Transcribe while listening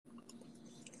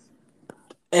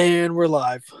And we're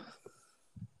live.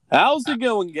 How's it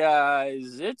going,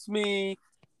 guys? It's me,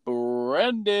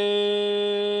 Brendan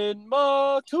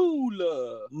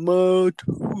Matula.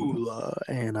 Motula.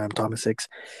 And I'm Thomas Six.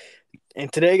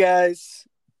 And today, guys,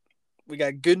 we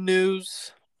got good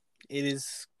news. It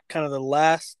is kind of the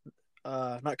last,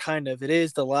 not kind of, it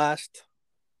is the last,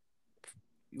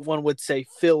 one would say,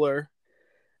 filler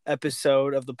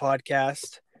episode of the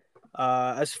podcast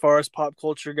as far as pop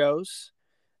culture goes.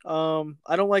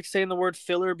 I don't like saying the word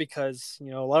filler because, a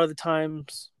lot of the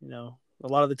times,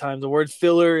 the word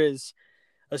filler is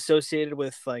associated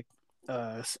with like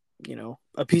a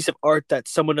piece of art that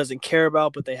someone doesn't care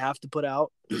about but they have to put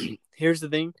out. Here's the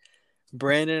thing.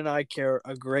 Brandon and I care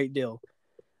a great deal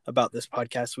about this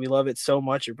podcast. We love it so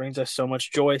much. It brings us so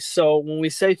much joy. So when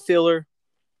we say filler,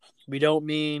 we don't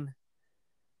mean,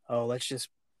 oh, let's just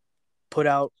put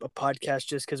out a podcast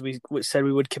just because we said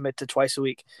we would commit to twice a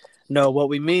week. No, what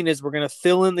we mean is we're going to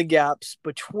fill in the gaps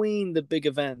between the big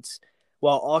events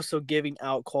while also giving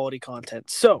out quality content.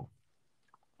 So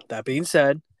that being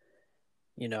said,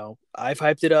 I've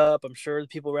hyped it up. I'm sure the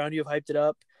people around you have hyped it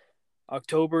up.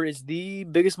 October is the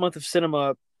biggest month of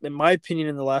cinema, in my opinion,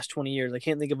 in the last 20 years. I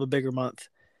can't think of a bigger month.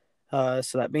 So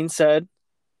that being said,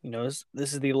 this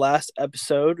is the last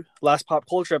pop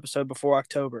culture episode before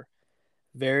October.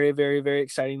 Very, very, very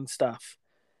exciting stuff.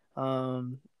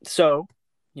 So,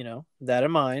 that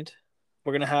in mind,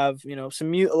 we're gonna have it's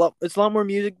a lot more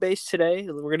music based today.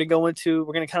 We're gonna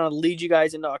kind of lead you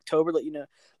guys into October, let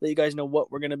you guys know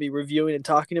what we're gonna be reviewing and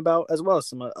talking about, as well as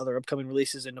some other upcoming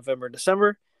releases in November and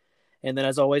December. And then,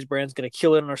 as always, Brand's gonna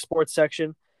kill it in our sports section.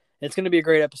 And it's gonna be a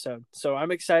great episode. So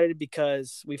I'm excited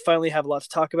because we finally have a lot to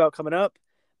talk about coming up.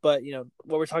 But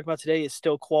what we're talking about today is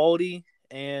still quality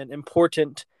and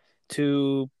important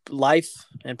to life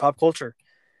and pop culture.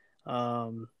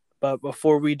 But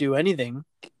before we do anything,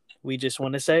 we just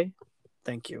want to say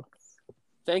thank you.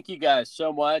 Thank you guys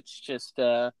so much. Just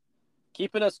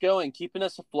keeping us going, keeping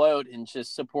us afloat, and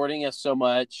just supporting us so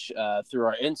much through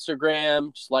our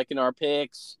Instagram, just liking our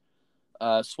pics,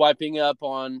 swiping up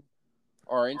on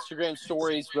our Instagram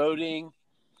stories, voting,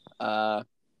 and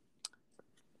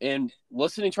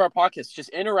listening to our podcast, just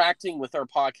interacting with our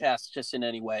podcast just in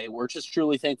any way. We're just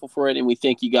truly thankful for it, and we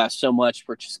thank you guys so much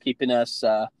for just keeping us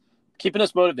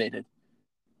motivated.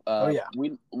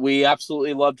 We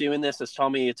absolutely love doing this, as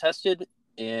Tommy attested,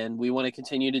 and we want to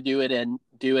continue to do it and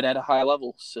do it at a high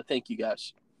level. So thank you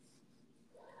guys.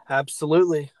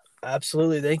 Absolutely.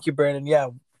 Thank you, Brandon. Yeah.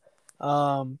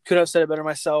 Could have said it better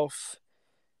myself.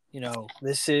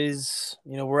 This is,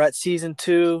 we're at season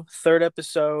 2, 3rd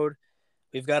episode.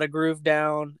 We've got a groove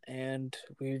down, and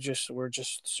we're just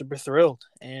super thrilled.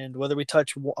 And whether we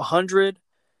touch 100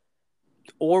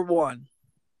 or 1,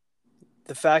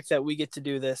 the fact that we get to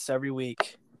do this every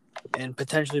week and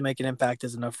potentially make an impact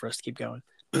is enough for us to keep going.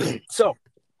 So,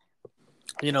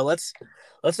 let's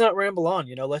not ramble on.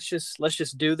 Let's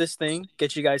just do this thing.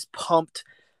 Get you guys pumped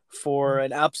for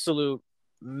an absolute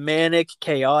manic,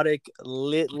 chaotic,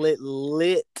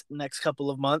 lit next couple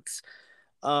of months.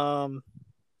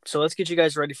 So let's get you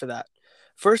guys ready for that.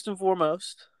 First and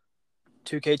foremost,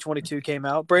 2K22 came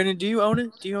out. Brandon, do you own it?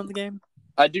 Do you own the game?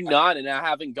 I do not, and I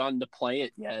haven't gotten to play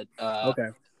it yet. Okay.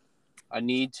 I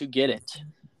need to get it.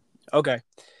 Okay.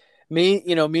 Me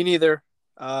neither.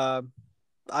 I'm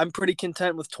pretty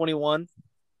content with 21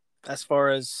 as far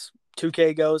as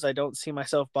 2K goes. I don't see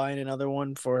myself buying another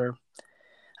one for,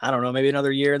 I don't know, maybe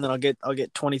another year, and then I'll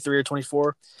get 23 or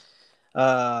 24.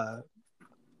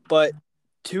 But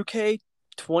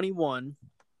 2K21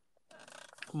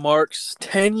 marks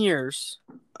 10 years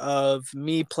of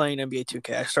me playing NBA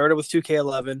 2K. I started with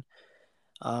 2K11.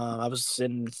 I was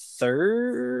in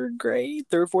 4th grade,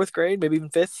 maybe even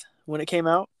 5th when it came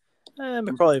out.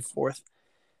 Probably 4th.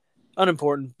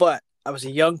 Unimportant, but I was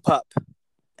a young pup,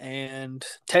 and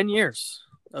 10 years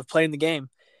of playing the game.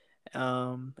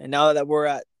 And now that we're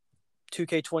at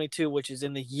 2K22, which is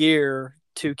in the year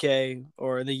 2K,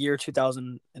 or in the year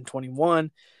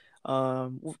 2021,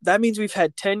 that means we've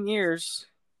had 10 years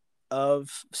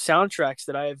of soundtracks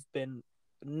that I have been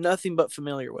nothing but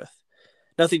familiar with,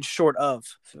 nothing short of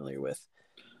familiar with.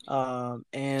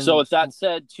 And so with that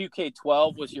said,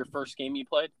 2K12 was your first game you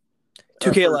played?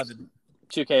 2K11.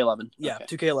 2K11. Yeah,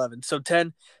 okay. 2K11. So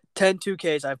 10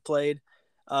 2Ks I've played.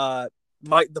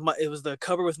 It was the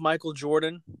cover with Michael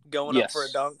Jordan going up for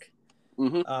a dunk.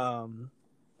 Mm-hmm.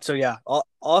 So yeah,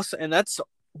 awesome, and that's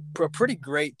a pretty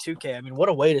great 2K. I mean, what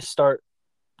a way to start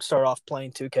off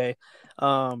playing 2K.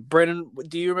 Brennan,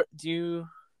 do you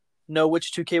know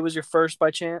which 2K was your first by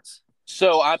chance?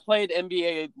 So I played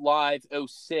NBA Live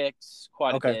 06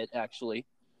 quite a bit, actually.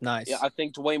 Yeah, Nice. I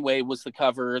think Dwayne Wade was the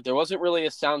cover. There wasn't really a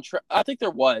soundtrack. I think there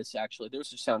was actually. There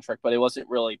was a soundtrack, but it wasn't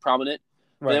really prominent.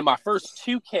 But then Right. my first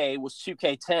 2K was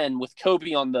 2K10 with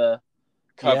Kobe on the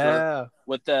cover. Yeah.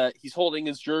 With he's holding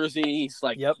his jersey. He's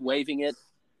like Yep. waving it.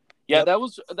 Yeah,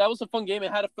 Yep. that was a fun game.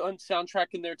 It had a fun soundtrack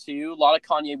in there too. A lot of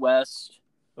Kanye West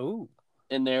Ooh,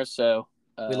 in there. So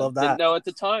we love didn't that. know at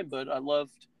the time, but I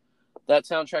loved that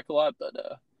soundtrack a lot.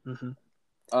 But Mm-hmm.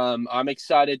 I'm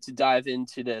excited to dive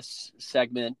into this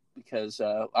segment because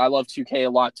I love 2K a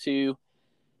lot too,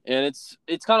 and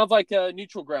it's kind of like a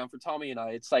neutral ground for Tommy and I.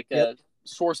 It's like Yep. a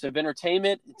source of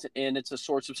entertainment, and it's a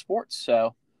source of sports.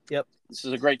 So Yep. this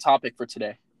is a great topic for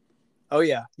today. Oh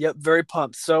yeah. Yep. Very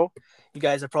pumped. So you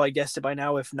guys have probably guessed it by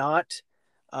now. If not,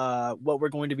 what we're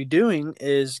going to be doing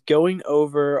is going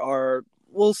over our,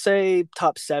 we'll say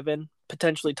top 7,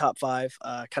 potentially top 5,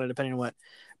 kind of depending on what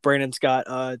Brandon's got.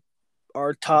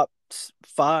 Our top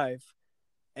 5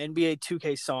 NBA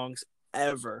 2K songs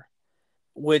ever,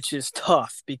 which is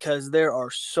tough because there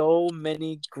are so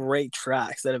many great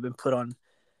tracks that have been put on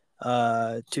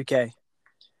 2K.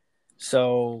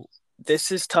 So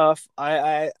this is tough.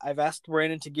 I've asked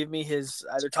Brandon to give me his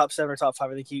either top 7 or top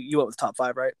 5. I think you went with top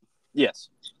 5, right? Yes.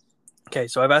 Okay,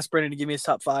 so I've asked Brandon to give me his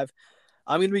top 5.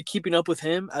 I'm going to be keeping up with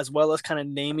him as well as kind of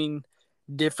naming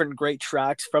different great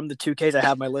tracks from the 2Ks. I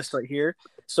have my list right here.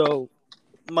 So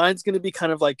mine's going to be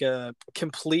kind of like a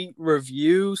complete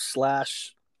review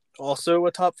slash also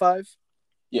a top 5.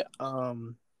 Yeah.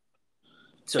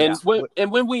 So and yeah.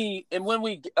 when we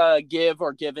give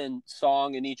our given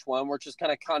song in each one, we're just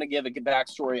kind of give a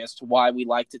backstory as to why we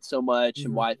liked it so much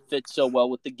and why it fits so well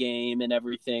with the game and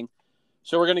everything.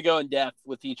 So we're gonna go in depth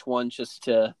with each one just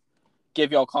to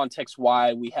give y'all context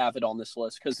why we have it on this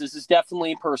list, because this is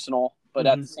definitely personal, but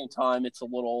at the same time, it's a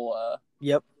little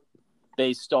Yep.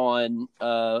 based on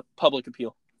public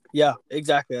appeal. Yeah,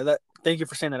 exactly. Thank you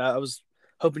for saying that. I was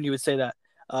hoping you would say that.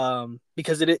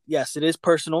 Because it is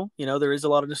personal. You know, there is a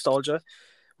lot of nostalgia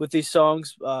with these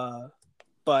songs,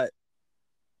 but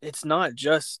it's not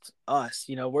just us.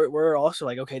 You know, we're also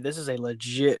like, okay, this is a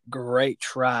legit great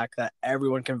track that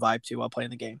everyone can vibe to while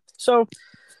playing the game. So,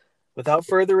 without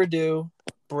further ado,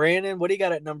 Brandon, what do you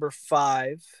got at number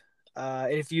 5?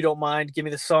 If you don't mind, give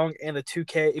me the song and the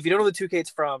 2K. If you don't know the 2K it's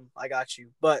from, I got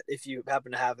you. But if you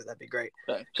happen to have it, that'd be great.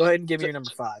 Okay. Go ahead and give me your number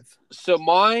 5. So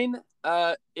mine,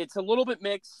 it's a little bit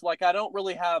mixed. Like, I don't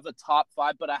really have a top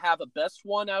 5, but I have a best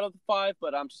one out of the 5.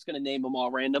 But I'm just gonna name them all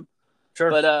random. Sure.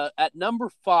 But at number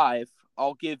 5,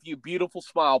 I'll give you "Beautiful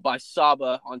Smile" by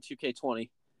Saba on 2K20.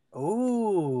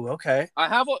 Ooh, okay. I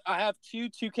have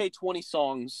 2K20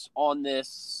 songs on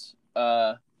this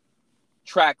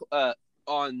track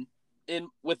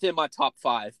within my top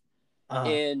 5.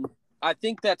 And I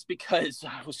think that's because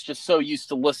I was just so used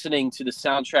to listening to the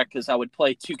soundtrack because I would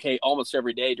play 2K almost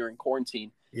every day during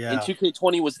quarantine. Yeah. And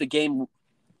 2K20 was the game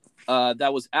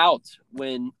that was out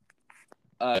when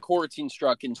quarantine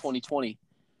struck in 2020.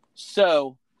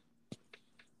 So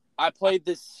I played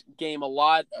this game a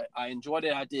lot. I enjoyed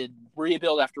it. I did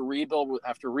rebuild after rebuild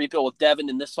after rebuild with Devin,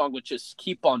 and this song would just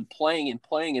keep on playing and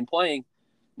playing and playing.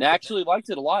 And I actually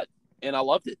liked it a lot, and I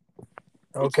loved it.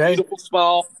 Okay. It's "Beautiful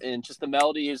Smile," and just the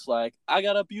melody is like, "I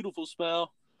got a beautiful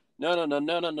smile." No.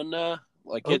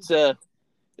 Like, it's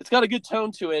got a good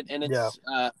tone to it, and it's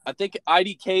I think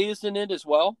IDK is in it as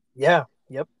well. Yeah.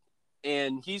 Yep.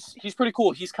 And he's pretty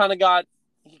cool. He kind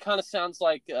of sounds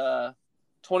like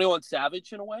 21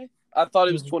 Savage in a way. I thought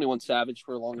it was 21 Savage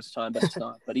for the longest time, but it's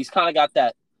not. But he's kind of got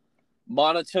that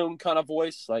monotone kind of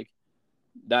voice, like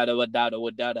dada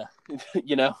dada,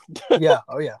 you know. Yeah.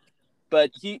 Oh yeah.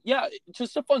 But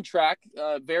just a fun track.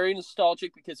 Very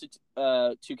nostalgic because it's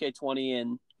 2K20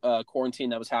 and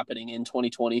quarantine that was happening in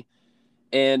 2020,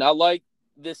 and I like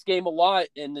this game a lot,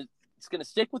 and it's gonna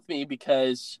stick with me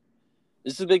because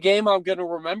this is the game I'm gonna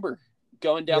remember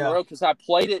going down the road, because I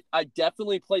played it. I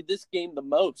definitely played this game the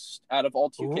most out of all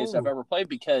 2Ks I've ever played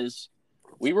because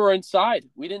we were inside.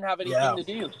 We didn't have anything to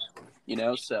do, you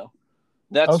know. So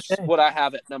that's what I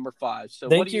have at number 5. So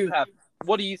what do you have?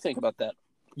 What do you think about that?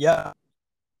 Yeah.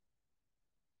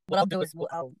 What I'll do is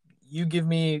you give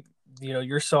me,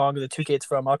 your song, the 2K it's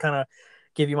from. I'll kind of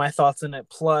give you my thoughts on it,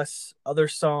 plus other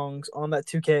songs on that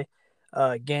 2K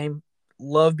game.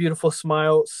 Love "Beautiful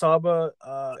Smile." Saba,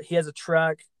 he has a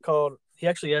track called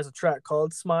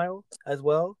 "Smile" as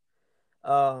well,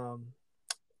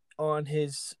 on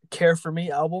his "Care for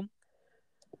Me" album,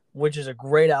 which is a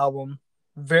great album.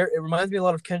 It reminds me a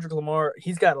lot of Kendrick Lamar.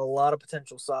 He's got a lot of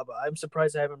potential, Saba. I'm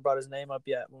surprised I haven't brought his name up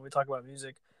yet when we talk about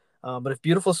music. But if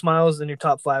 "Beautiful Smile" is in your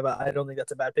top 5, I don't think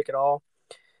that's a bad pick at all.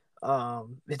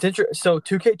 It's interesting. So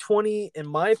 2K20, in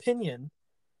my opinion,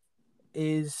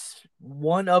 is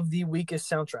one of the weakest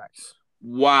soundtracks.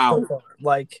 Wow. So far.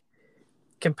 Like,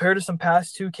 compared to some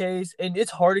past 2Ks, and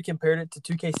it's hard to compare it to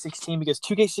 2K16 because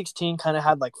 2K16 kind of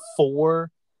had like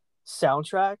 4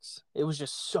 soundtracks. It was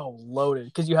just so loaded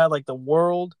because you had like the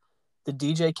world, the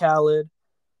DJ Khaled,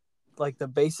 like the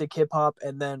basic hip hop,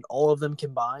 and then all of them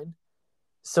combined.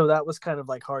 So that was kind of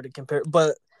like hard to compare.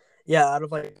 But yeah, out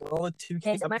of like all the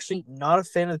 2Ks, I'm actually not a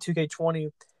fan of the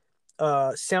 2K20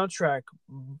 soundtrack,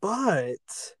 but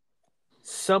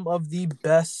some of the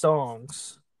best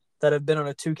songs that have been on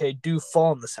a 2K do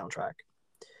fall on the soundtrack.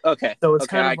 Okay. So it's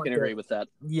okay, kind of I like can agree with that.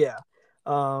 Yeah.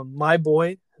 My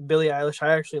Boy, Billie Eilish,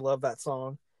 I actually love that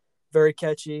song. Very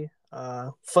catchy.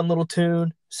 Fun little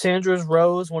tune. Sandra's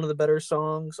Rose, one of the better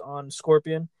songs on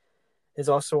Scorpion, is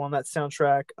also on that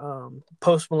soundtrack.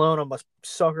 Post Malone, I'm a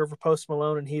sucker for Post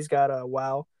Malone, and he's got a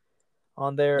Wow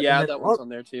on there. Yeah, And then, that one's on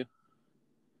there too.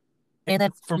 And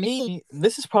then for me,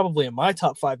 this is probably in my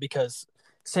top 5 because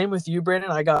same with you,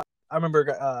 Brandon. I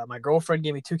remember my girlfriend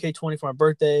gave me 2K20 for my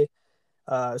birthday. It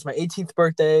was my 18th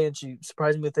birthday, and she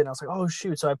surprised me with it. And I was like, "Oh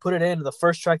shoot!" So I put it in. And the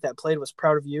first track that played was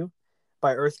 "Proud of You"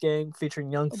 by Earth Gang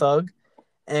featuring Young Thug.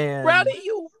 And Proud of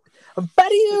you. I'm proud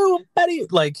of you. I'm proud of you.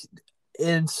 Like,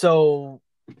 and so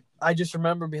I just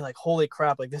remember being like, "Holy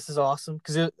crap!" Like, this is awesome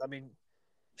because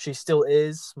she still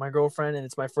is my girlfriend, and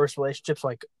it's my first relationship. So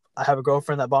like, I have a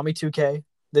girlfriend that bought me 2K.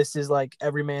 This is like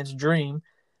every man's dream,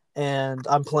 and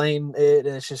I'm playing it,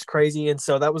 and it's just crazy. And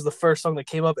so that was the first song that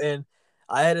came up, and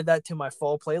I added that to my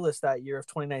fall playlist that year of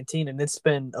 2019, and it's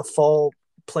been a fall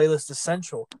playlist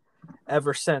essential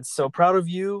ever since. So Proud of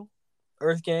You,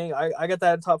 Earth Gang, I got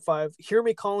that in top 5. Hear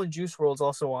Me Calling, Juice WRLD's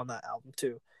also on that album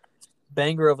too.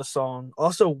 Banger of a song.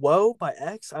 Also, Whoa by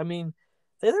X.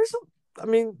 There's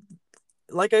some.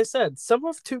 Like I said, some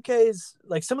of 2K's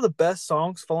like some of the best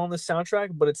songs fall on this soundtrack,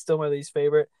 but it's still my least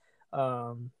favorite.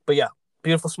 But yeah,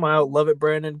 Beautiful Smile, love it,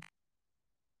 Brandon.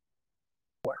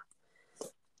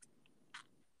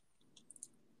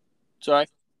 Sorry.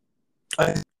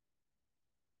 I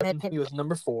hit you with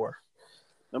number 4.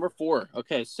 Number 4.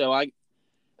 Okay, so at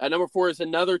number 4 is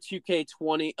another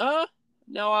 2K20.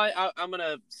 No, I'm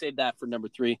gonna save that for number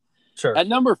 3. Sure. At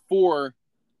number 4,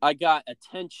 I got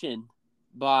Attention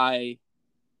by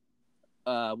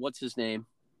what's his name?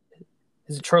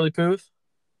 Is it Charlie Puth?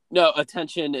 No,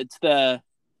 Attention. It's the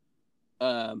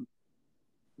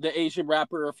Asian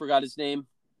rapper. I forgot his name.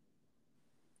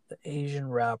 The Asian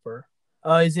rapper.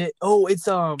 Is it? Oh, it's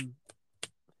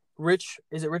Rich.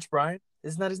 Is it Rich Brian?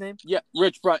 Isn't that his name? Yeah,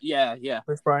 Rich Brian. Yeah.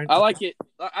 Rich Brian. I like it.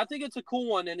 I think it's a cool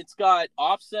one, and it's got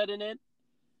Offset in it.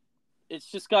 It's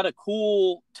just got a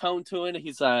cool tone to it.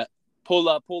 He's like, pull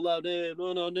out, no.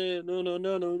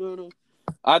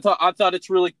 I thought it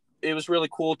was really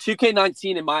cool.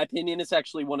 2K19, in my opinion, is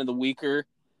actually one of the weaker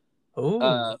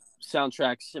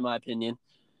soundtracks, in my opinion.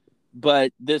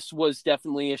 But this was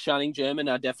definitely a shining gem, and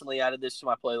I definitely added this to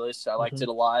my playlist. I liked it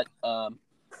a lot. I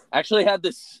actually had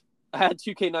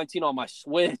 2K19 on my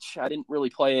Switch. I didn't really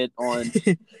play it on.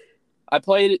 I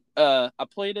played it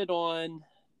on.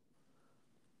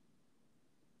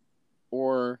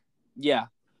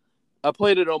 I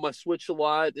played it on my Switch a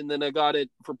lot, and then I got it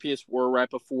for PS4 right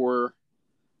before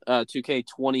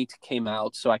 2K20 came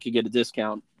out, so I could get a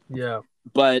discount. Yeah.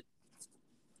 But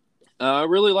I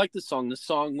really like this song. This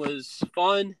song was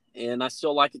fun, and I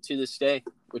still like it to this day.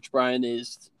 Rich Brian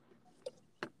is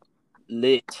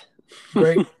lit.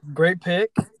 Great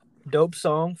pick. Dope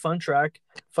song. Fun track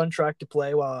to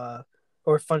play or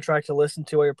fun track to listen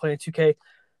to while you're playing 2K.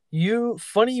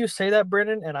 Funny you say that,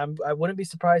 Brennan, and I wouldn't be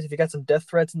surprised if you got some death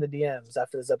threats in the DMs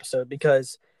after this episode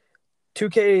because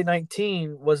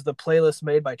 2K19 was the playlist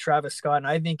made by Travis Scott, and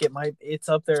I think it's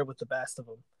up there with the best of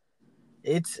them.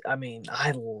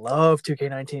 I love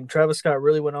 2K19. Travis Scott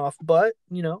really went off, but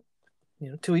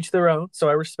to each their own. So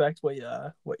I respect what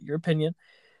your opinion.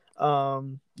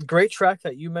 Great track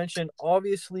that you mentioned.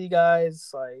 Obviously,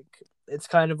 guys, like it's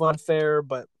kind of unfair,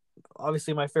 but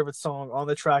obviously my favorite song on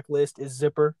the track list is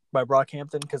Zipper by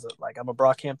Brockhampton because like I'm a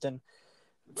Brockhampton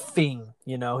fiend.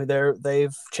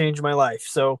 They've changed my life,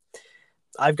 so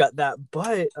I've got that.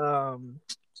 But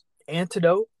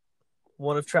Antidote,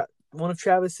 one of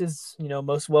Travis's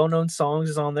most well-known songs,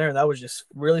 is on there, and that was just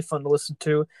really fun to listen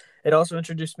to. It also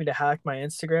introduced me to Hack My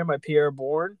Instagram by Pierre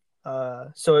Bourne.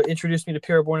 So it introduced me to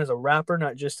Pierre Bourne as a rapper,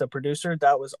 not just a producer.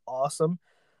 That was awesome.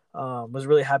 Was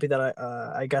really happy that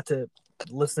I got to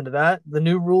listen to that. The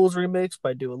New Rules remix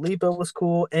by Dua Lipa was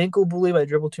cool. Ankle Bully by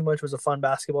Dribble Too Much was a fun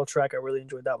basketball track. I really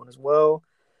enjoyed that one as well.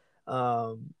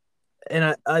 And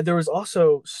there was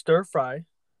also Stir Fry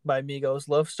by Migos.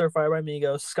 Love Stir Fry by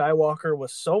Migos. Skywalker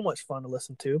was so much fun to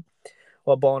listen to.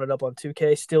 while balling it up on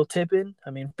 2K. Still Tipping.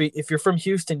 I mean, if you're from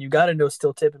Houston, you got to know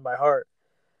Still Tipping by heart.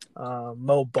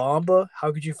 Mo Bamba.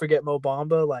 How could you forget Mo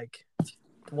Bamba? Like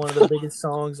one of the biggest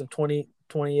songs of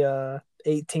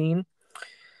 2018.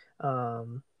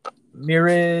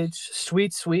 Mirage,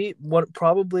 Sweet Sweet.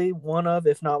 Probably one of,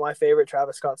 if not my favorite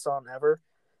Travis Scott song ever,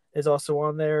 is also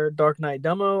on there. Dark Knight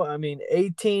Demo. I mean,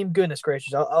 A-Team. Goodness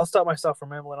gracious, I'll stop myself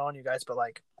from rambling on you guys, but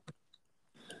like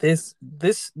this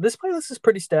playlist is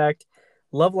pretty stacked.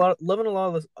 Loving a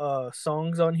lot of the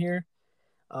songs on here.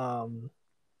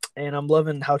 And I'm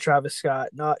loving how Travis Scott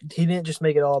he didn't just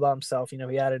make it all about himself. You know,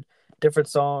 he added different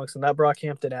songs, and that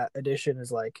Brockhampton edition is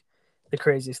like the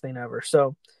craziest thing ever.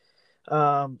 So,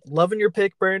 loving your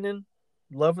pick, Brandon.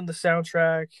 Loving the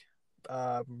soundtrack.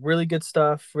 Really good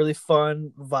stuff. Really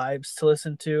fun vibes to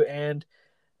listen to, and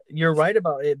you're right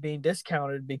about it being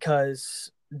discounted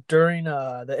because during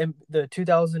the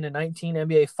 2019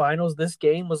 NBA Finals, this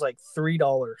game was like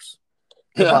 $3.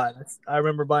 Yeah. I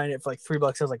remember buying it for like $3.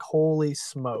 I was like, holy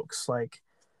smokes. Like,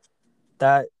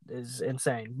 that is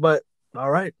insane. But, all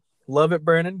right. Love it,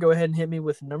 Brandon. Go ahead and hit me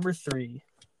with number 3.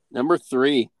 Number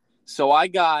 3. So I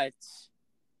got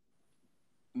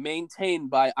Maintained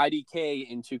by IDK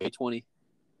in 2K20.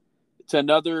 It's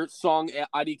another song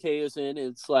IDK is in.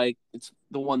 It's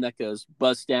the one that goes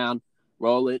bust down,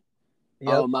 roll it.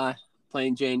 Yep. Oh, my.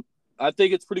 Plain Jane. I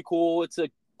think it's pretty cool. It's a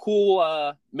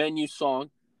cool menu song.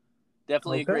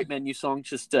 Definitely a great menu song,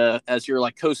 just as you're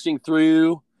like coasting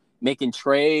through, making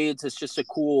trades. It's just a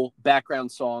cool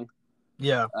background song.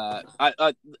 Yeah.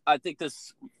 I think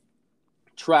this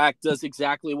track does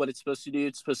exactly what it's supposed to do.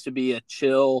 It's supposed to be a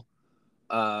chill,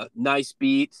 nice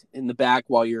beat in the back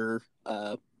while you're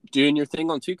doing your thing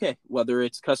on 2K, whether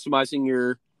it's customizing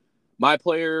your My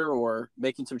Player or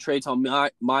making some trades on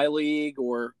my league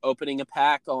or opening a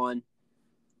pack on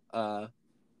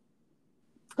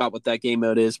forgot what that game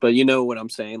mode is, but you know what I'm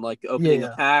saying, like opening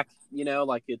a pack, you know,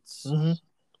 like it's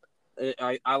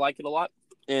I like it a lot.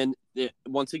 And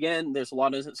once again, there's a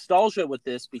lot of nostalgia with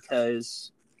this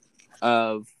because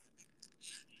of,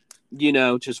 you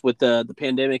know, just with the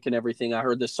pandemic and everything. I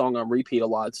heard this song on repeat a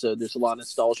lot, so there's a lot of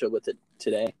nostalgia with it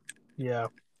today. Yeah.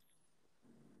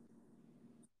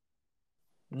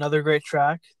 Another great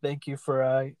track. Thank you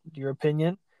for your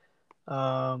opinion.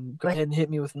 Go ahead and hit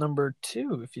me with number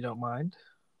 2, if you don't mind.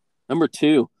 Number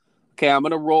 2. Okay, I'm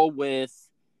going to roll with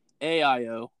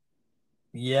AIO.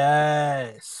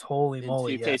 Yes. Holy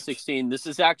moly. 2K16. Yes. This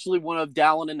is actually one of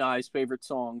Dallin and I's favorite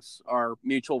songs, our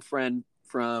mutual friend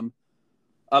from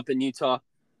up in Utah.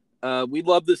 We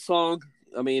love this song.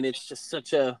 I mean, it's just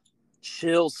such a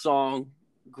chill song.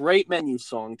 Great menu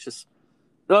song. Just,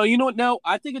 no, you know what? No,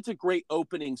 I think it's a great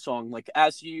opening song.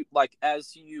 As you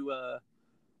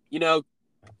you know,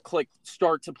 click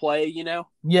start to play, you know?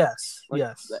 Yes.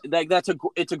 Yes.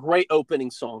 It's a great opening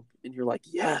song. And you're like,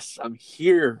 yes, I'm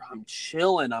here. I'm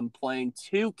chilling. I'm playing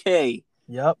 2K.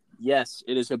 Yep. Yes,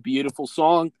 it is a beautiful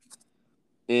song.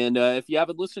 And if you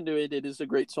haven't listened to it, it is a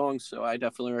great song. So I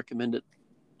definitely recommend it.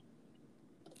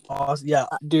 Awesome. Yeah,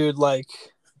 dude, like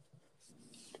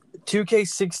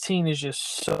 2K16 is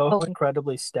just so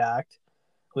incredibly stacked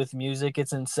with music.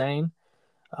 It's insane.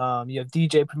 You have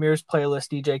DJ Premier's playlist,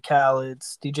 DJ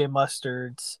Khaled's, DJ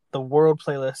Mustard's, the World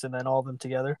playlist, and then all of them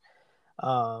together.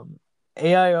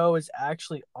 AIO is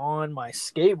actually on my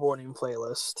skateboarding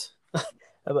playlist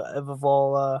of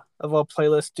all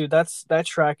playlists. Dude, that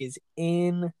track is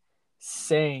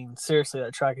insane. Seriously,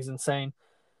 that track is insane.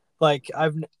 Like,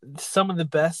 I've some of the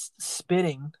best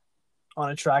spitting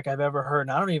on a track I've ever heard,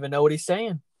 and I don't even know what he's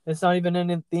saying. It's not even in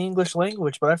the English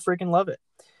language, but I freaking love it.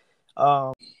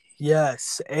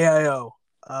 Yes, AIO.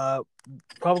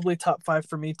 Probably top 5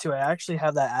 for me too. I actually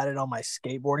have that added on my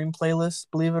skateboarding playlist,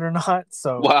 believe it or not.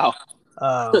 So wow.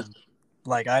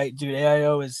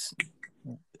 AIO is.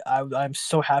 I'm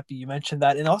so happy you mentioned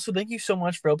that, and also thank you so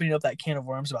much for opening up that can of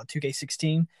worms about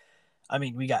 2K16. I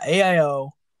mean, we got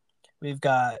AIO, we've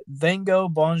got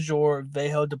Vengo, Bonjour,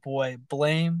 Vejo, Du Bois,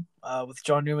 Blame, with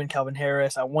John Newman, Calvin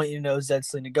Harris. I Want You to Know, Zed,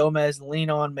 Selena Gomez, Lean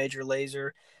On, Major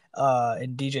Lazer,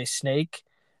 and DJ Snake.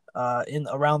 In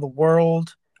Around the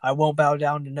World, I Won't Bow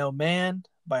Down to No Man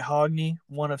by Hogney,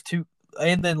 one of 2,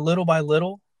 and then Little by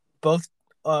Little, both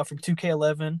from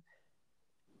 2K11.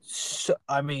 So,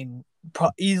 I mean,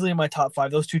 easily in my top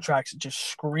 5. Those 2 tracks just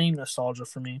scream nostalgia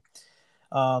for me.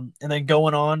 And then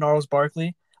Going On, Gnarls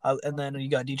Barkley. And then you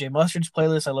got DJ Mustard's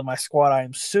playlist, I Love My Squad, I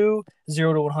Am Sue,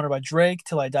 0 to 100 by Drake,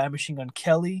 Till I Die, Machine Gun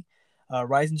Kelly,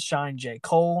 Rise and Shine, J.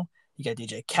 Cole. You got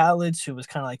DJ Khaled's, who was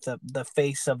kind of like the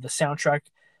face of the soundtrack.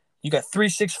 You got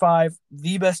 365,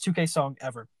 the best 2K song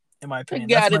ever, in my opinion.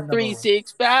 You got a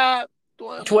 365.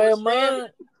 12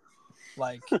 months.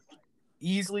 Like,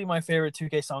 easily my favorite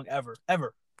 2K song ever.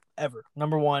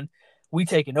 Number one, We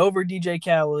Taking Over, DJ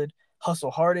Khaled.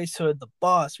 Hustle Hard, Ace Hood, The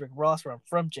Boss, Rick Ross, Where I'm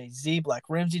From, Jay-Z, Black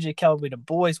Rims, DJ Khaled, We The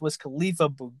Boys, Wiz Khalifa,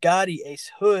 Bugatti,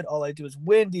 Ace Hood, All I Do Is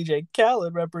Win, DJ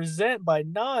Khaled, Represent by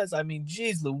Nas. I mean,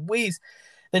 geez Louise.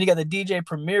 Then you got the DJ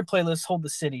Premier playlist, Hold the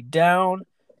City Down,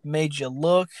 Made You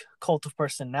Look, Cult of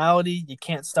Personality, You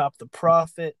Can't Stop the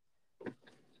Prophet.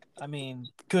 I mean,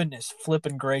 goodness,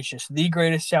 flippin' gracious. The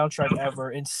greatest soundtrack ever,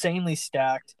 insanely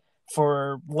stacked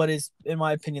for what is, in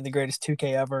my opinion, the greatest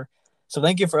 2K ever. So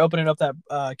thank you for opening up that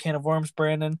can of worms,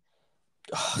 Brandon.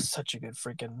 Oh, such a good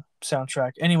freaking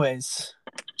soundtrack. Anyways,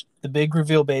 the big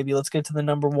reveal, baby. Let's get to the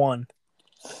number one.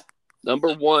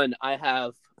 Number one, I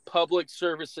have Public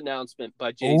Service Announcement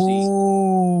by Jay-Z.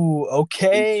 Ooh,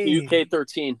 okay.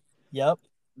 2K13. Yep.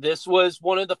 This was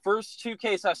one of the first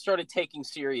 2Ks I started taking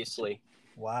seriously.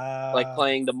 Wow. Like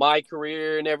playing to my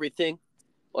career and everything.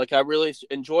 Like, I really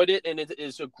enjoyed it, and it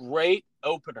is a great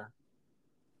opener.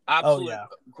 Absolutely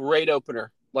great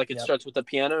opener. Like, it starts with the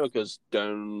piano. It goes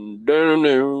dun dun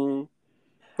dun,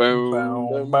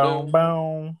 boom, boom,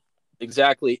 boom.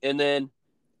 Exactly, and then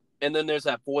there's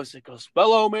that voice that goes,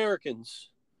 "Fellow Americans,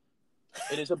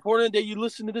 it is important that you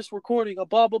listen to this recording."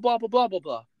 Blah blah blah blah blah blah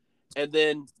blah. And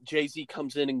then Jay-Z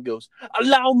comes in and goes,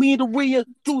 "Allow me to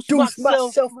reintroduce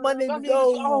myself. My name is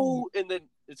O." And then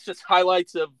it's just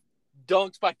highlights of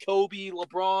dunks by Kobe,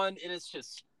 LeBron, and it's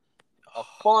just a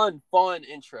fun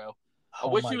intro. I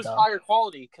wish it was higher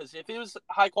quality, because if it was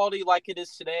high quality like it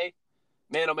is today,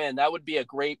 man, oh man, that would be a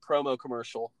great promo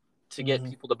commercial to get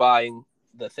people to buying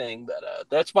the thing. But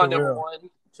that's my number one.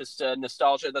 Just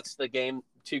nostalgia. That's the game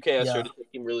 2K I started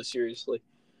taking really seriously.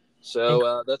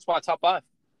 So that's my top 5.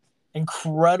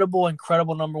 Incredible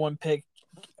number one pick.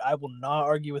 I will not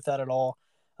argue with that at all.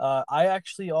 I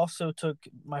actually also took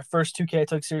my first 2K I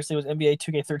took seriously was NBA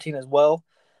 2K13 as well.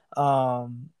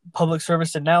 Public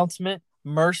Service Announcement,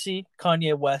 Mercy,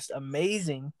 Kanye West,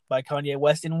 Amazing by Kanye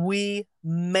West, and We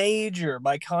Major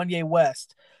by Kanye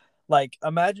West. Like,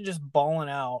 imagine just balling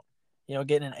out,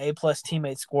 getting an A+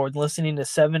 teammate scored, listening to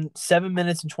 7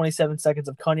 minutes and 27 seconds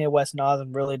of Kanye West, Nas,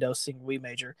 and Really dosing We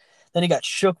Major. Then you got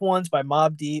Shook Ones by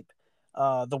Mobb Deep,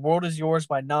 The World Is Yours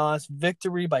by Nas,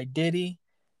 Victory by Diddy,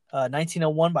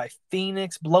 1901 by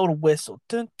Phoenix, Blow the Whistle,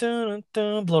 dun, dun, dun,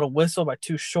 dun. Blow the Whistle by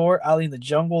Too Short, Ali in the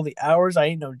Jungle, The Hours, I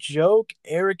Ain't No Joke,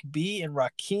 Eric B. and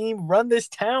Rakim, Run This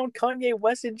Town, Kanye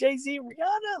West and Jay-Z,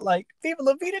 Rihanna, like Viva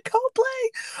La Vida, Coldplay,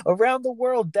 Around the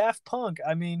World, Daft Punk.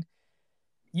 I mean,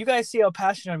 you guys see how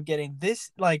passionate I'm getting. This,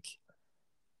 like,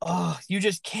 you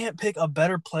just can't pick a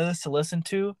better playlist to listen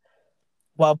to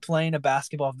while playing a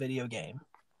basketball video game.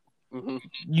 Mm-hmm.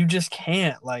 You just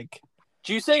can't, like.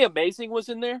 Did you say Amazing was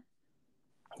in there?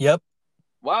 Yep.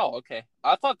 Wow, okay.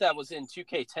 I thought that was in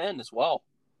 2K10 as well.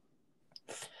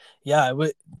 Yeah,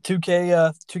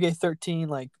 2K13,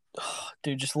 like,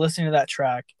 dude, just listening to that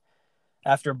track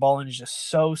after balling is just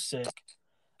so sick.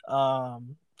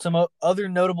 Some other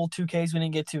notable 2Ks we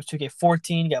didn't get to was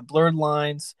 2K14. You got Blurred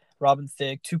Lines, Robin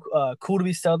Thicke, Cool to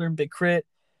Be Southern, Big Crit,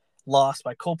 Lost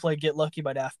by Coldplay, Get Lucky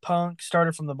by Daft Punk,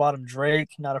 Started from the Bottom,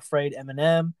 Drake, Not Afraid,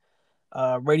 Eminem,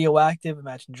 Radioactive,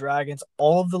 Imagine Dragons,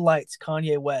 All of the Lights,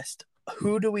 Kanye West,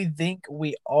 Who Do We Think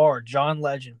We Are, John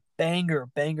Legend, banger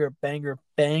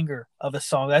of a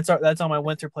song. That's on my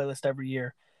winter playlist every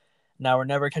year. Now or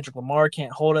Never, Kendrick Lamar,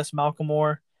 Can't Hold Us, Malcolm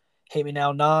Moore, Hate Me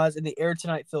Now, Nas, In the Air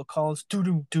Tonight, Phil Collins,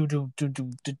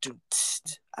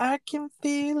 I Can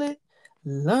Feel It,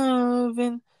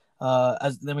 Loving.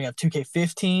 Then we have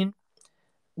 2K15,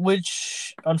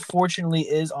 which unfortunately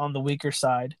is on the weaker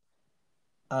side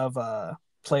of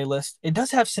playlist. It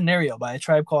does have Scenario by A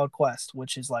Tribe Called Quest,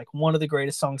 which is like one of the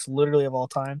greatest songs literally of all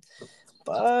time.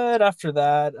 But after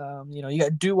that, you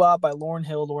got Doo-Wop by Lauryn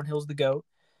Hill. Lauryn Hill's the GOAT.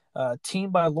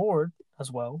 Team by Lorde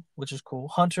as well, which is cool.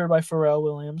 Hunter by Pharrell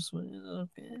Williams.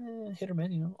 Hit or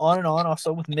miss, On and on.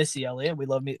 Also with Missy Elliott. We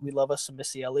love us some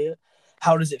Missy Elliott.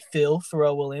 How Does It Feel?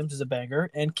 Pharrell Williams is a banger.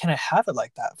 And Can I Have It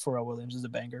Like That? Pharrell Williams is a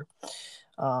banger.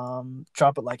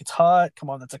 Drop It Like It's Hot. Come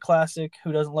on, that's a classic.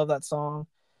 Who doesn't love that song?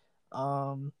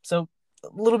 So a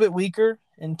little bit weaker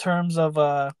in terms of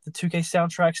the 2K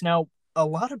soundtracks. Now, a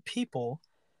lot of people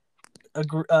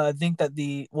think that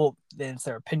it's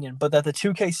their opinion, but that the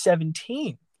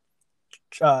 2K17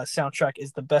 soundtrack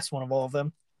is the best one of all of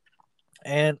them.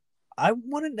 And I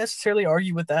wouldn't necessarily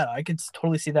argue with that. I could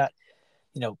totally see that.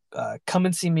 Come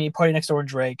and See Me, Party Next Door and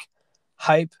Drake,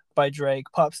 Hype by Drake,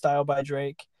 Pop Style by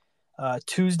Drake,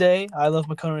 Tuesday, I Love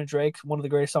McCona and Drake, one of the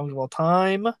greatest songs of all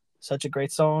time. Such a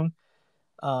great song.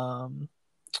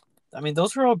 I mean,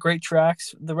 those are all great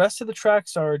tracks. The rest of the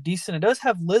tracks are decent. It does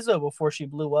have Lizzo before she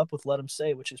blew up with "Let 'Em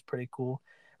Say," which is pretty cool.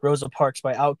 Rosa Parks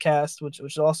by Outkast, which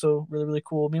is also really really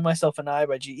cool. "Me Myself and I"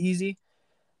 by G-Eazy,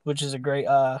 which is a great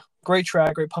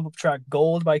track, great pump up track.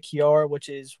 "Gold" by Kiara, which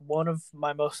is one of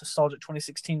my most nostalgic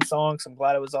 2016 songs. I'm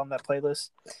glad it was on that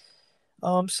playlist.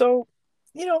 So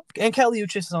and Kali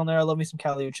Uchis is on there. I love me some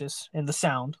Kali Uchis, and "The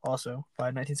Sound" also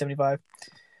by 1975.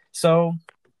 So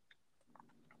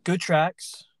good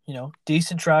tracks,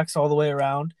 decent tracks all the way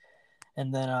around.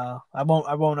 And then I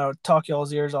won't talk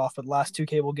y'all's ears off, but the last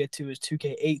 2K we'll get to is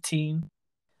 2K18.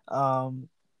 And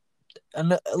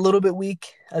a little bit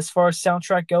weak as far as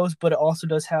soundtrack goes, but it also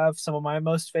does have some of my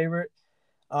most favorite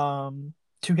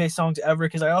 2K songs ever,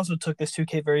 because I also took this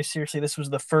 2K very seriously. This was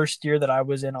the first year that I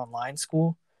was in online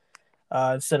school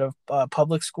instead of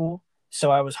public school,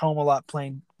 so I was home a lot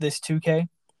playing this 2K.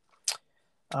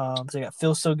 So I got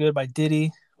 "Feel So Good" by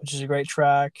Diddy, which is a great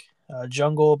track.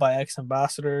 "Jungle" by X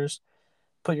Ambassadors.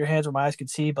 "Put Your Hands Where My Eyes Could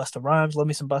See," Busta Rhymes. Love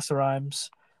me some Busta Rhymes.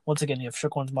 Once again, you have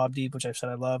Shook One's Mobb Deep, which I've said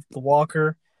I love. "The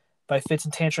Walker" by Fitz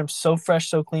and Tantrums. "So Fresh,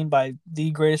 So Clean" by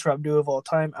the greatest rap duo of all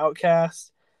time,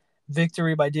 Outkast.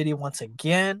 "Victory" by Diddy once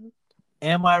again.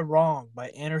 "Am I Wrong" by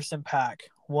Anderson .Paak.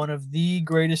 One of the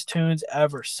greatest tunes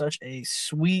ever. Such a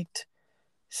sweet,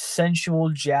 sensual,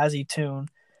 jazzy tune.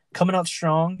 "Coming Out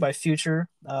Strong" by Future,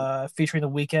 featuring The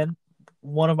Weeknd.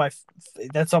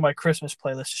 That's on my Christmas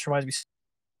playlist. Just reminds me.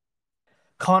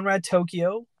 "Conrad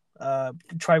Tokyo,"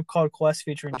 Tribe Called Quest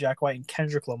featuring Jack White and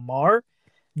Kendrick Lamar.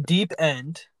 "Deep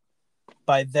End"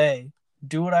 by They.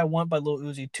 "Do What I Want" by Lil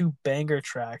Uzi. Two banger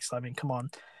tracks. I mean, come on.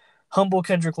 "Humble"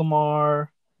 Kendrick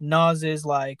Lamar. "Nas Is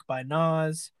Like" by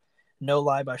Nas. "No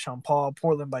Lie" by Sean Paul.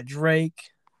 "Portland" by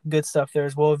Drake. Good stuff there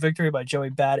as well. "Victory" by Joey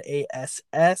Bad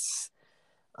ASS.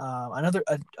 Another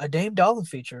a Dame Dollar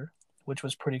feature, which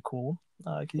was pretty cool.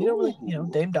 You don't really,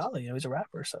 Dame Dollar, he's a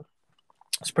rapper, so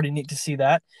it's pretty neat to see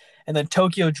that. And then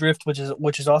 "Tokyo Drift," which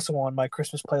is also on my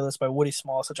Christmas playlist by Woody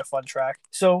Small, such a fun track.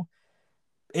 So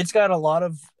it's got a lot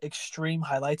of extreme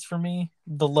highlights for me.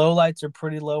 The lowlights are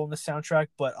pretty low on the soundtrack,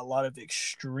 but a lot of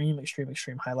extreme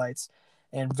highlights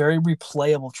and very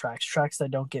replayable tracks that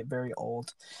don't get very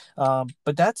old.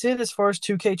 But that's it as far as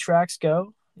 2K tracks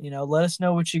go. Let us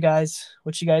know what you guys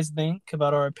think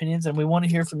about our opinions, and we want to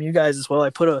hear from you guys as well. I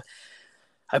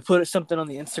put something on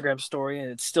the Instagram story, and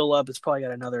it's still up. It's probably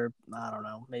got another, I don't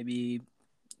know, maybe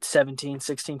 17,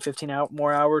 16, 15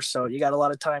 more hours. So you got a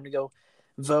lot of time to go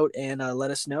vote and let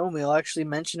us know. And we'll actually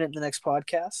mention it in the next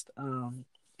podcast.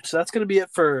 So that's going to be it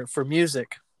for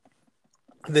music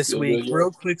this week.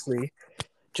 Real quickly,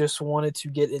 just wanted to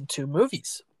get into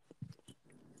movies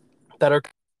that are,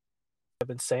 I've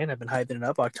been hyping it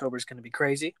up. October is going to be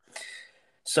crazy.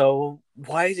 So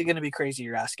why is it going to be crazy,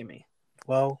 you're asking me?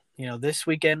 Well, this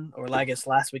weekend, or I guess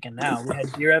last weekend now, we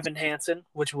had Dear Evan Hansen,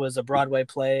 which was a Broadway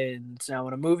play, and it's now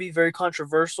in a movie. Very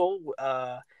controversial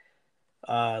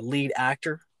lead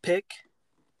actor pick,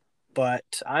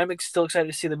 but I'm still excited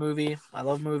to see the movie. I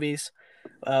love movies.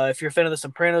 If you're a fan of the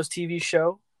Sopranos TV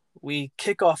show, we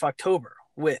kick off October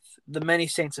with The Many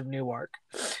Saints of Newark,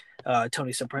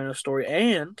 Tony Soprano story,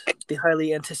 and the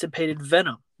highly anticipated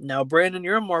Venom. Now, Brandon,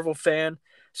 you're a Marvel fan,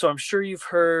 so I'm sure you've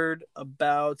heard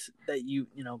about that.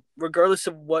 Regardless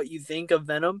of what you think of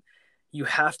Venom, you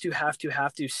have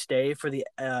to stay for the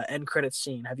end credits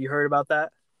scene. Have you heard about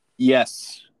that?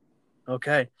 Yes.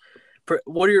 Okay.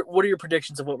 What are your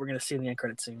predictions of what we're going to see in the end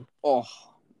credits scene? Oh,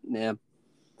 man.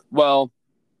 Well,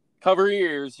 cover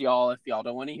your ears, y'all, if y'all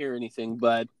don't want to hear anything,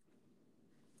 but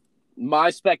my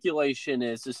speculation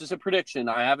is, this is a prediction.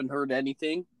 I haven't heard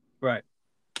anything. Right.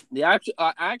 I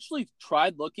actually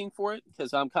tried looking for it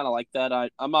because I'm kind of like that.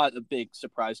 I'm not a big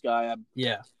surprise guy.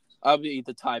 I'll be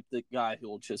the type that guy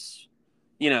who'll just,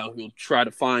 who'll try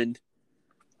to find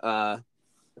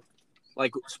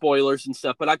like spoilers and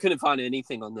stuff, but I couldn't find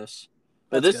anything on this.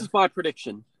 But this is my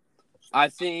prediction. I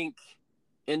think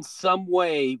in some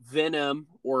way Venom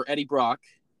or Eddie Brock,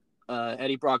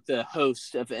 the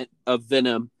host of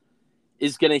Venom,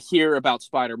 is going to hear about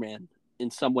Spider-Man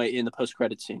in some way in the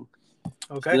post-credit scene.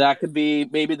 Okay. So that could be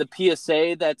maybe the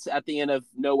PSA that's at the end of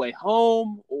No Way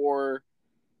Home, or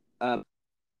I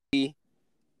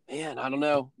don't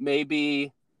know,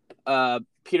 maybe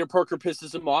Peter Parker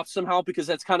pisses him off somehow, because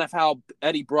that's kind of how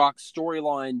Eddie Brock's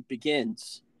storyline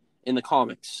begins in the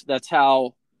comics. That's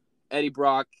how Eddie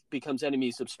Brock becomes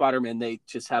enemies of Spider-Man. They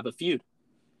just have a feud.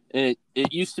 And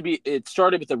it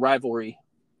started with a rivalry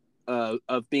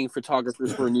of being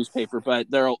photographers for a newspaper,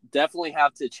 but they'll definitely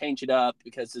have to change it up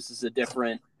because this is a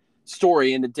different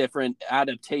story and a different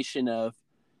adaptation of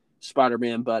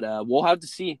Spider-Man. But we'll have to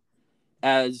see,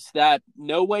 as that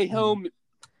No Way Home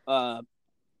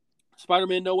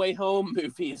Spider-Man No Way Home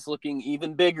movie is looking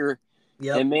even bigger.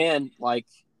 Yep. And man, like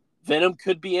Venom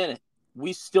could be in it.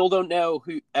 We still don't know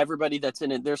who everybody that's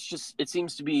in it. It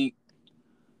seems to be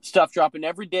stuff dropping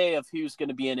every day of who's going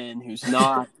to be in it and who's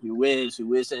not, who is,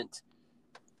 who isn't.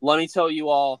 Let me tell you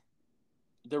all,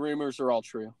 the rumors are all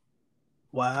true.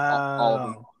 Wow. All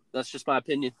of them. That's just my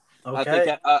opinion.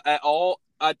 Okay.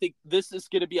 I think this is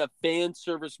going to be a fan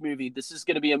service movie. This is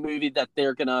going to be a movie that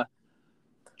they're going to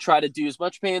try to do as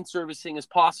much fan servicing as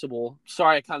possible.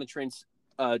 Sorry, I kind of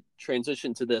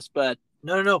transitioned to this, but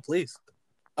no, please.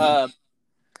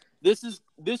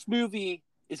 This movie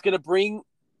is going to bring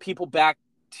people back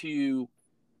to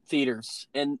theaters,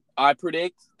 and I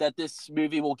predict that this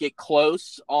movie will get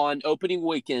close on opening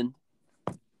weekend.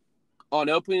 On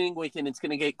opening weekend, it's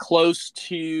going to get close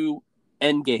to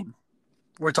Endgame.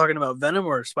 We're talking about Venom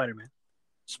or Spider-Man?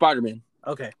 Spider-Man.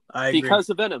 Okay, I agree. Because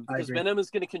of Venom. Because Venom is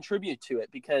going to contribute to it.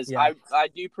 Because I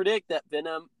do predict that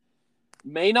Venom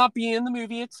may not be in the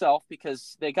movie itself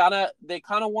because they kind of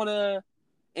want to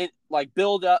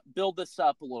build this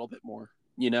up a little bit more,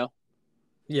 you know?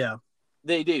 Yeah.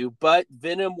 They do. But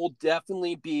Venom will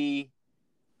definitely be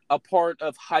a part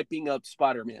of hyping up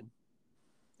Spider-Man.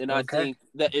 And I think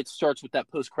that it starts with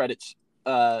that post-credits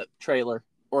trailer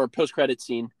or post-credit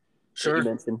scene that you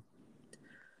mentioned.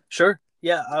 Sure.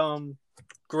 Yeah.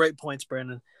 Great points,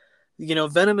 Brandon. You know,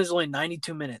 Venom is only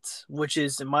 92 minutes, which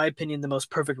is, in my opinion, the most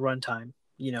perfect runtime.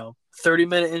 You know,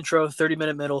 30-minute intro,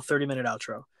 30-minute middle, 30-minute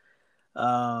outro.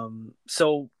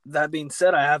 So that being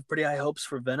said, I have pretty high hopes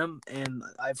for Venom, and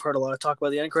I've heard a lot of talk about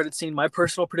the end credit scene. My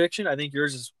personal prediction, I think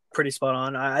yours is pretty spot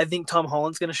on. I think Tom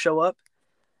Holland's going to show up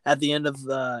at the end of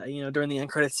during the end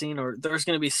credit scene, or there's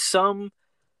going to be some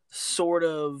sort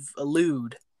of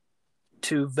allude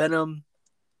to Venom,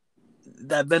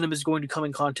 that Venom is going to come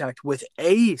in contact with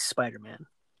a Spider-Man.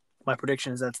 My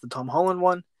prediction is that's the Tom Holland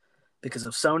one because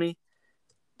of Sony,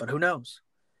 but who knows?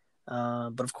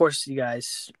 But of course, you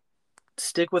guys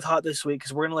stick with Hot this week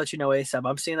because we're going to let you know ASAP.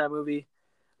 I'm seeing that movie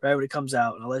right when it comes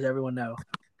out, and I'll let everyone know.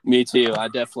 Me too. I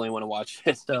definitely want to watch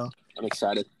it. So I'm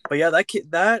excited. But yeah,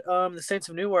 the Saints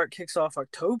of Newark kicks off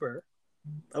October.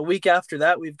 A week after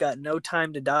that, we've got No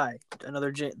Time to Die,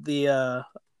 the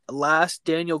last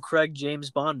Daniel Craig James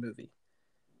Bond movie.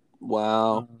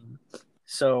 Wow.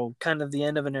 So kind of the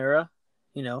end of an era,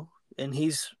 you know, and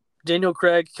Daniel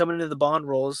Craig coming into the Bond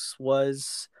roles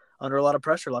was under a lot of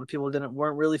pressure. A lot of people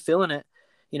weren't really feeling it.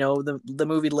 You know, the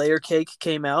movie Layer Cake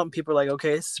came out and people were like,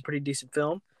 okay, this is a pretty decent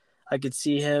film. I could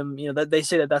see him, you know, that they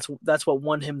say that's what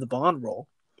won him the Bond role.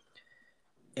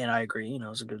 And I agree, you know, it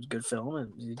was a good film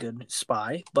and he's a good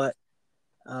spy. But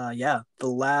the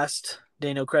last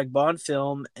Daniel Craig Bond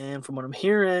film, and from what I'm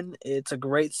hearing, it's a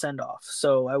great send-off.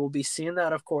 So I will be seeing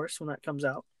that, of course, when that comes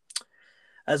out,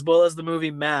 as well as the movie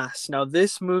Mass. Now,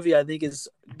 this movie I think is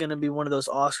going to be one of those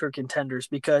Oscar contenders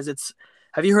because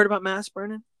have you heard about Mass,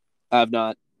 Brandon? I have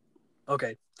not.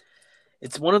 Okay.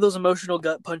 It's one of those emotional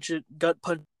gut punch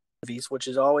movies, which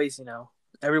is always, you know,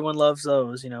 everyone loves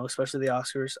those, you know, especially the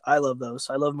Oscars. I love those.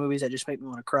 I love movies that just make me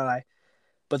want to cry.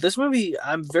 But this movie,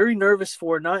 I'm very nervous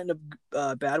for, not in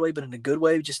a bad way, but in a good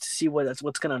way, just to see what's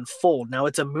going to unfold. Now,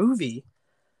 it's a movie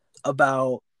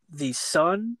about a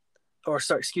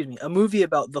movie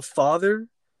about the father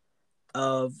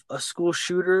of a school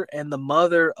shooter and the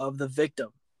mother of the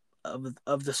victim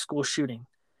of the school shooting.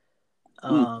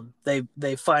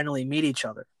 They finally meet each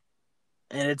other.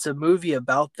 And it's a movie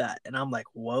about that. And I'm like,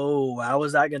 whoa, how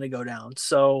is that going to go down?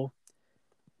 So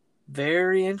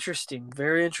very interesting.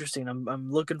 Very interesting.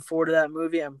 I'm looking forward to that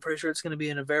movie. I'm pretty sure it's going to be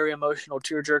in a very emotional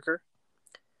tearjerker.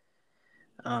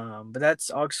 But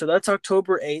that's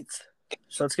October 8th.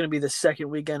 So it's going to be the second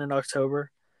weekend in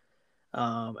October.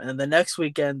 And the next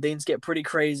weekend, things get pretty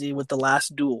crazy with The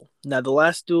Last Duel. Now, The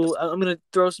Last Duel, I'm going to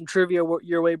throw some trivia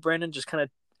your way, Brandon. Just kind of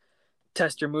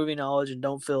test your movie knowledge and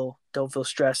don't feel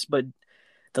stressed. But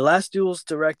The Last Duel is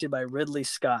directed by Ridley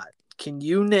Scott. Can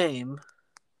you name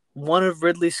one of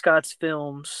Ridley Scott's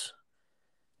films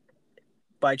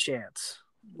by chance?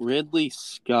 Ridley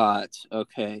Scott.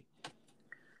 Okay.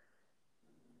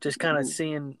 Just kind of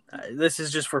seeing. This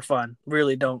is just for fun.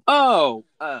 Really don't. Oh.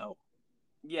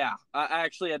 Yeah. I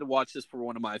actually had to watch this for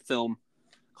one of my film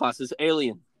classes.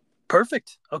 Alien.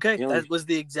 Perfect. Okay. Alien. That was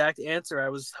the exact answer I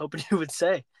was hoping you would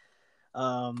say.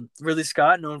 Ridley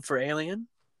Scott, known for Alien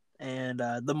and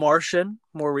The Martian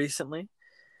more recently.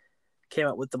 Came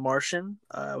out with The Martian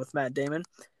with Matt Damon.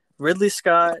 Ridley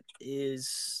Scott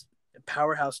is a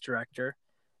powerhouse director,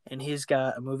 and he's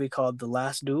got a movie called The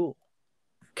Last Duel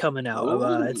coming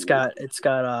out. It's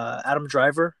got Adam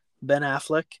Driver, Ben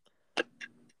Affleck,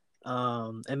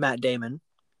 and Matt Damon.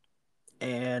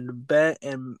 and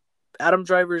Adam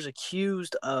Driver is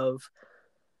accused of,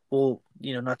 well,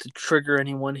 not to trigger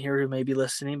anyone here who may be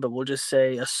listening, but we'll just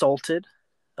say assaulted.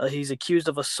 He's accused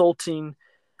of assaulting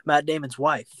Matt Damon's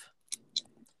wife.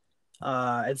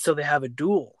 And so they have a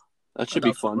duel. That should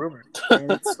be fun.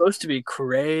 And it's supposed to be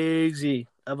crazy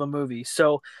of a movie.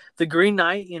 So The Green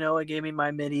Knight, it gave me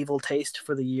my medieval taste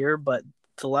for the year, but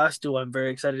The Last Duel I'm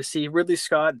very excited to see. Ridley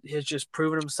Scott has just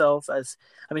proven himself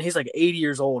he's like 80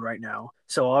 years old right now.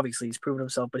 So obviously he's proven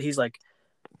himself, but he's like,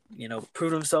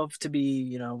 proven himself to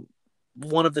be,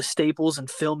 one of the staples in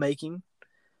filmmaking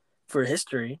for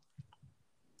history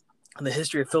and the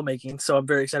history of filmmaking. So I'm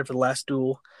very excited for The Last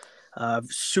Duel.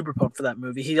 Super pumped for that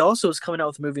movie. He also is coming out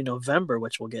with a movie in November,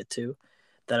 which we'll get to,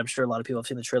 that I'm sure a lot of people have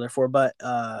seen the trailer for. But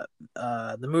the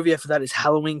movie after that is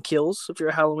Halloween Kills, if you're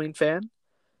a Halloween fan.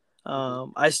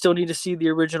 I still need to see the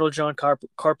original John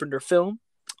Carpenter film.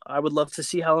 I would love to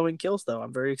see Halloween Kills, though.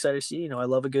 I'm very excited to see. I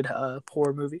love a good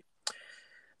horror movie.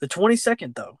 The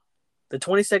 22nd, though. The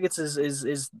 22nd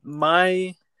is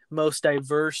my most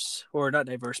diverse, or not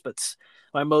diverse, but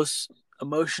my most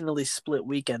emotionally split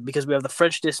weekend, because we have The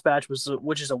French Dispatch,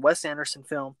 which is a Wes Anderson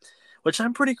film, which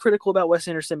I'm pretty critical about Wes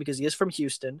Anderson because he is from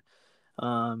Houston.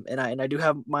 And I do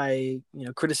have my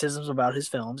criticisms about his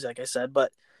films, like I said,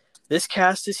 but this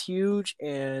cast is huge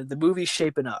and the movie's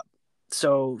shaping up.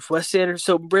 So Wes Anderson.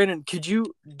 So Brandon, could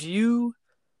you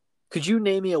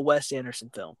name me a Wes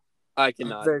Anderson film? I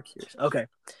cannot. I'm very curious. Okay.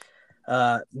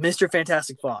 Mr.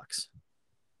 Fantastic Fox.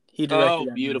 He directed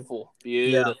that beautiful. Movie.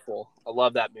 Beautiful. Yeah. I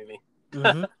love that movie.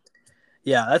 Mm-hmm.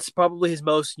 Yeah, that's probably his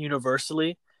most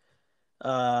universally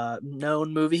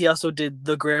known movie. He also did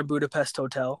The Grand Budapest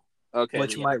Hotel,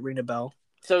 which might ring a bell.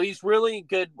 So he's really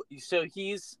good. So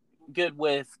he's good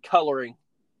with coloring.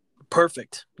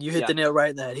 Perfect. You hit the nail right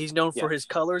in the head. He's known for his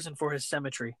colors and for his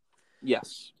symmetry.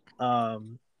 Yes.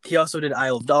 He also did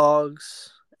Isle of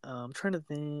Dogs. I'm trying to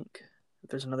think if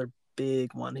there's another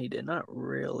big one he did. Not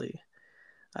really.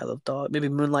 Isle of Dogs. Maybe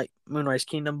Moonrise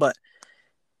Kingdom. But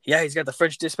yeah, he's got The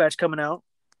French Dispatch coming out.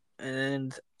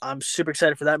 And I'm super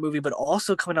excited for that movie. But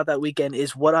also coming out that weekend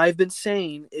is what I've been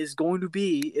saying is going to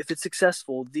be, if it's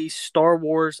successful, the Star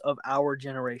Wars of our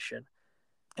generation.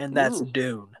 And that's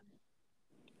Dune.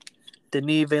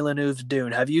 Denis Villeneuve's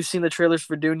Dune. Have you seen the trailers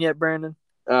for Dune yet, Brandon?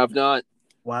 I've not.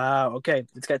 Wow. Okay.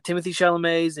 It's got Timothée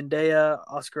Chalamet, Zendaya,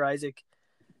 Oscar Isaac,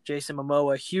 Jason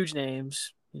Momoa, huge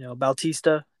names.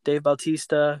 Bautista, Dave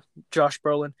Bautista, Josh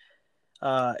Brolin.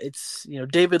 It's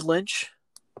David Lynch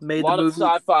made the movie. A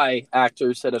lot of sci-fi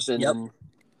actors that have been in.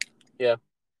 Yeah.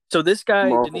 So this guy,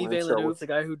 Denis Villeneuve, the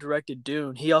guy who directed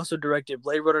Dune, he also directed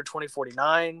Blade Runner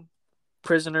 2049,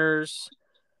 Prisoners.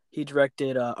 He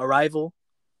directed Arrival,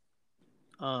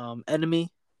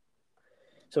 Enemy.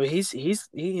 So he's his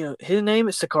name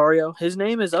is Sicario. His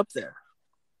name is up there.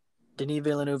 Denis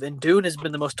Villeneuve. And Dune has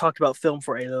been the most talked about film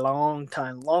for a long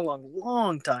time.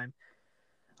 Long time.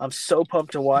 I'm so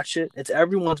pumped to watch it. It's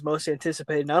everyone's most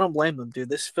anticipated. And I don't blame them, dude.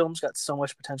 This film's got so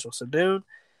much potential. So Dune.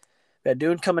 We got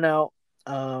Dune coming out.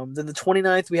 Then the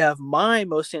 29th, we have my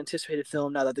most anticipated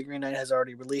film, now that The Green Knight has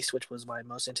already released, which was my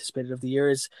most anticipated of the year,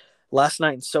 is Last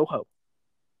Night in Soho.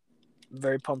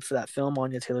 Very pumped for that film.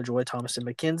 Anya Taylor-Joy, Thomasin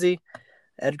McKenzie.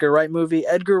 Edgar Wright movie.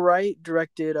 Edgar Wright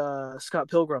directed Scott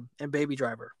Pilgrim and Baby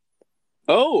Driver.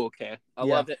 Oh, okay. I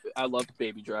love it. I love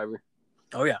Baby Driver.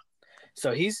 Oh yeah.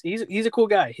 So he's a cool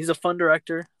guy. He's a fun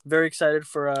director. Very excited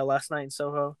for Last Night in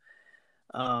Soho.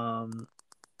 And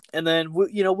then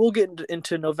we'll get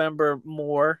into November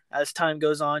more as time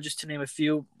goes on. Just to name a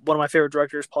few, one of my favorite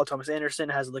directors, Paul Thomas Anderson,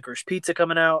 has Licorice Pizza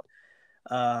coming out.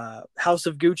 House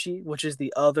of Gucci, which is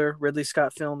the other Ridley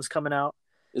Scott film, is coming out.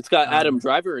 It's got Adam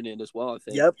Driver in it as well, I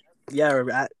think. Yep. Yeah,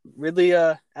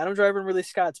 Adam Driver and Ridley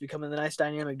Scott's becoming the nice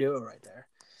dynamic duo right there.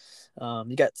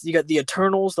 You got The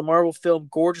Eternals, the Marvel film,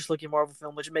 gorgeous looking Marvel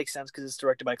film, which makes sense because it's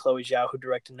directed by Chloe Zhao, who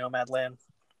directed Nomadland.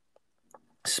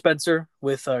 Spencer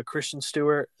with Kristen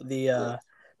Stewart, the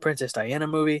Princess Diana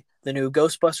movie, the new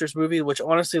Ghostbusters movie, which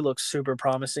honestly looks super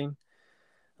promising.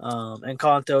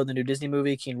 Encanto, the new Disney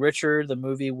movie, King Richard, the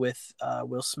movie with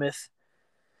Will Smith.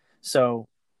 So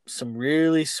some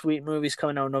really sweet movies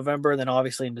coming out in November. And then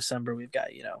obviously in December, we've got,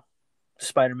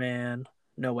 Spider-Man,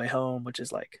 No Way Home, which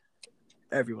is like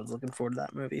everyone's looking forward to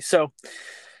that movie. So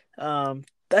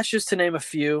that's just to name a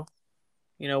few.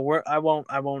 I won't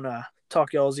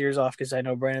talk y'all's ears off because I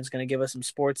know Brandon's going to give us some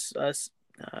sports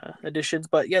editions.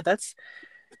 But yeah,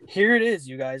 here it is,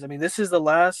 you guys. I mean, this is the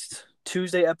last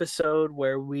Tuesday episode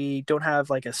where we don't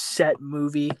have like a set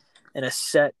movie and a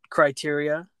set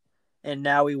criteria, and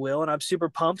now we will. And I'm super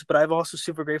pumped, but I'm also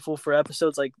super grateful for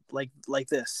episodes like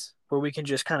this where we can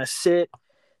just kind of sit,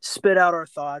 spit out our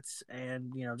thoughts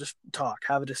and, just talk,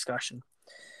 have a discussion.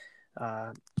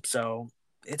 So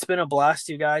it's been a blast,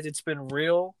 you guys. It's been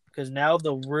real because now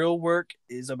the real work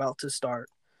is about to start.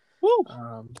 Woo!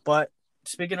 But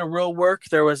speaking of real work,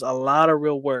 there was a lot of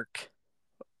real work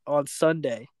on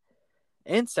Sunday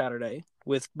and Saturday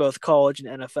with both college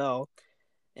and NFL.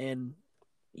 And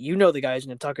the guys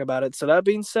going to talk about it. So that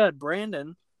being said,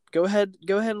 Brandon, go ahead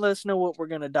and let us know what we're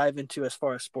going to dive into as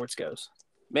far as sports goes.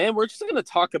 Man, we're just going to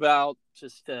talk about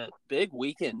just a big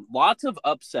weekend. Lots of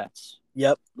upsets.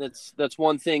 Yep. That's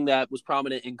one thing that was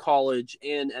prominent in college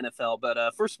and NFL.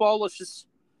 But first of all, let's just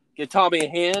give Tommy a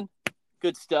hand.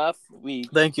 Good stuff.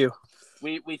 Thank you.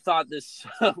 We thought this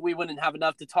we wouldn't have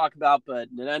enough to talk about, but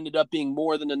it ended up being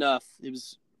more than enough. It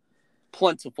was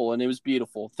plentiful and it was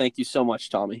beautiful. Thank you so much,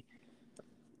 Tommy.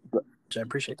 I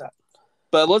appreciate that.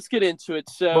 But let's get into it.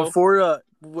 So before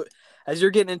as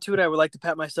you're getting into it, I would like to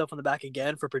pat myself on the back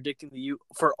again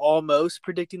for almost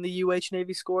predicting the UH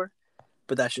Navy score,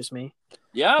 but that's just me.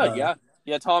 Yeah.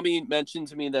 Tommy mentioned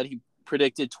to me that he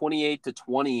predicted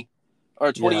 28-20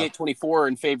 or 28-24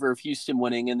 in favor of Houston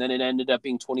winning, and then it ended up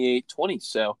being 28-20.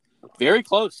 So very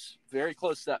close.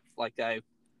 That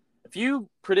if you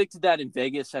predicted that in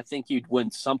Vegas, I think you'd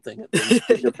win something. At least.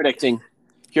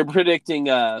 You're predicting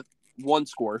one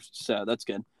score, so that's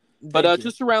good. But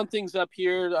just to round things up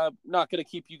here, I'm not going to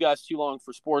keep you guys too long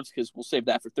for sports because we'll save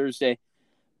that for Thursday.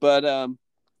 But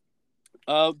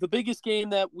the biggest game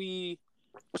that we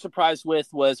were surprised with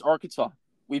was Arkansas.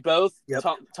 We both,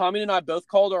 Tommy and I both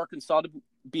called Arkansas to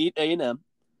beat A&M.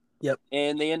 Yep.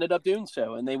 And they ended up doing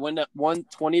so, and they won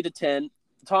 20-10.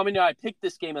 Tommy and I picked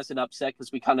this game as an upset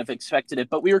because we kind of expected it,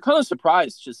 but we were kind of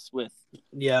surprised just with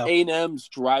A&M's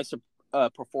dry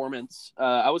performance.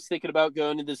 I was thinking about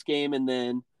going to this game and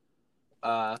then,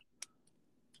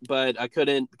 but I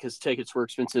couldn't because tickets were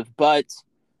expensive. But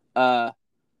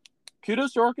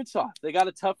kudos to Arkansas. They got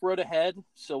a tough road ahead,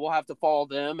 so we'll have to follow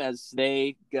them as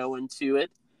they go into it.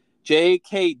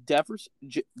 J.K.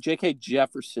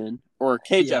 Jefferson or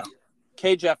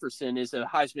K. Jefferson is a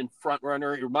Heisman front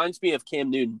runner. It reminds me of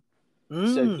Cam Newton.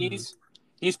 So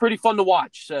he's pretty fun to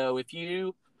watch. So if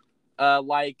you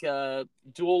like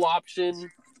dual option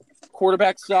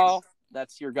quarterback style,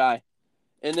 that's your guy.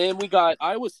 And then we got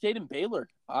Iowa State and Baylor.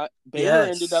 Baylor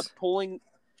ended up pulling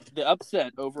the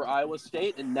upset over Iowa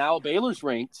State, and now Baylor's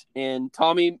ranked. And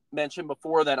Tommy mentioned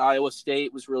before that Iowa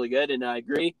State was really good, and I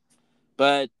agree.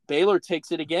 But Baylor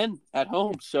takes it again at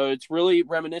home, so it's really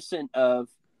reminiscent of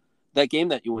that game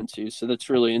that you went to. So that's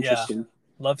really interesting. Yeah,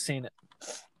 love seeing it.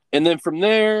 And then from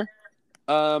there,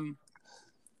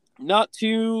 not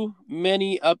too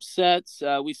many upsets.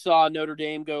 We saw Notre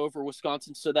Dame go over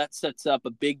Wisconsin, so that sets up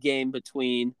a big game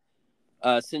between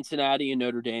Cincinnati and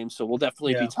Notre Dame. So we'll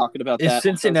definitely be talking about that. Is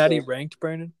Cincinnati ranked,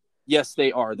 Brandon? Yes,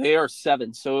 they are. They are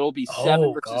 7, so it'll be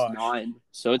 7 versus 9.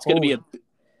 So it's going to be a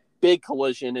big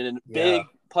collision and big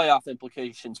playoff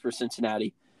implications for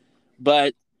Cincinnati.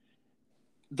 But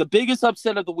the biggest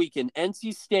upset of the weekend,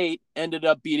 NC State ended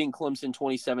up beating Clemson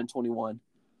 27-21.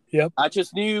 Yep. I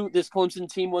just knew this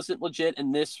Clemson team wasn't legit,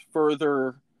 and this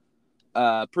further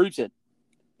proves it.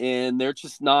 And they're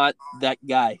just not that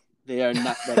guy. They are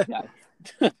not that guy.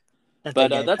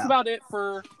 But that's about it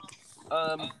for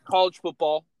college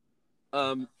football.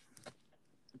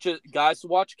 Just guys to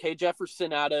watch, K.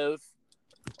 Jefferson out of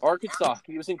Arkansas.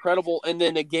 He was incredible. And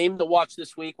then a game to watch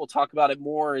this week, we'll talk about it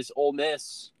more, is Ole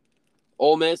Miss.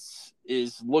 Ole Miss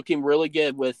is looking really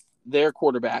good with their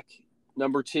quarterback,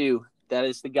 number 2. That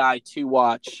is the guy to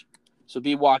watch. So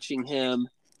be watching him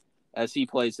as he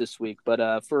plays this week.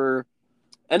 But for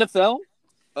NFL,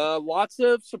 lots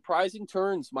of surprising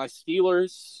turns. My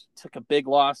Steelers took a big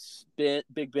loss.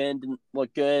 Big Ben didn't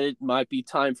look good. It might be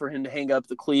time for him to hang up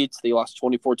the cleats. They lost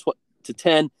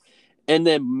 24-10. And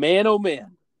then, man, oh,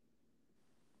 man,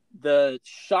 the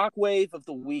shockwave of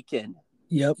the weekend.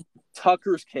 Yep.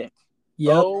 Tucker's kick.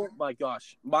 Yep. Oh, my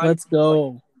gosh. Let's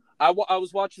go. I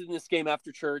was watching this game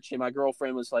after church, and my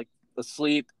girlfriend was,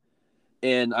 asleep.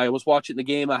 And I was watching the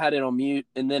game. I had it on mute.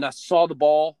 And then I saw the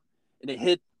ball, and it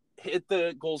hit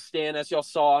the goal stand, as y'all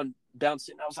saw, and bounced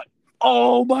it. And I was like,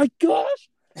 oh, my gosh.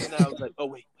 And I was like, oh,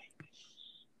 wait.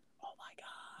 Oh, my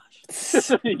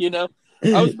gosh.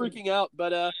 I was freaking out.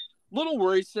 But a little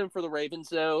worrisome for the Ravens,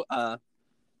 though.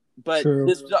 But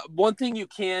this one thing you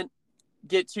can't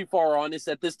get too far on is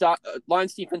that this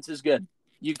Lions defense is good.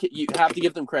 You have to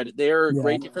give them credit. They're a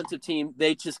great defensive team.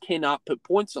 They just cannot put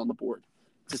points on the board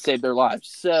to save their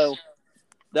lives. So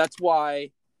that's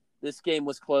why this game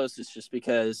was close. It's just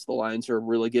because the Lions are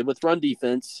really good with run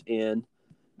defense, and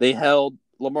they held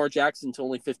Lamar Jackson to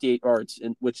only 58 yards,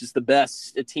 which is the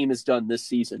best a team has done this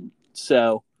season.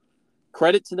 So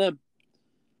credit to them.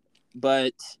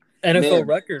 But NFL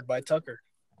record by Tucker.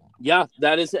 Yeah,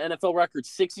 that is an NFL record,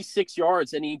 66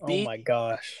 yards, and he beat my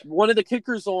gosh, one of the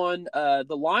kickers on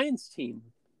the Lions team.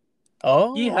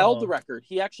 Oh, he held the record.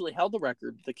 He actually held the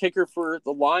record. The kicker for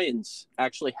the Lions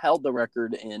actually held the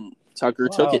record, and Tucker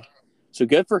took it. So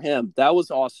good for him. That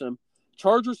was awesome.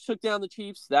 Chargers took down the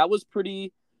Chiefs. That was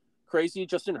pretty crazy.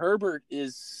 Justin Herbert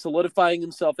is solidifying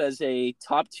himself as a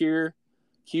top-tier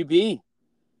QB.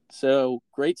 So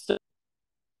great stuff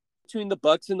between the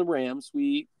Bucs and the Rams.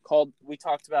 We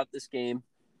talked about this game.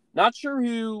 Not sure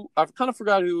who, I've kind of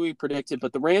forgot who we predicted,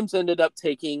 but the Rams ended up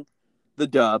taking the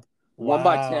dub. Wow. 1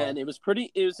 by 10. It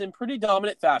was in pretty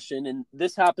dominant fashion, and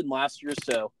this happened last year,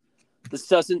 so this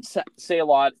doesn't say a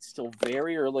lot. It's still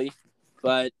very early,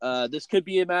 but this could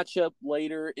be a matchup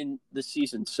later in the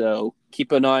season, so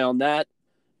keep an eye on that.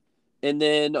 And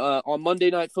then on Monday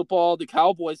Night Football, the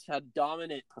Cowboys had a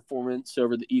dominant performance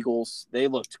over the Eagles. They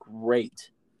looked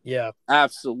great. Yeah.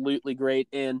 Absolutely great.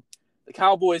 And the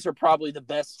Cowboys are probably the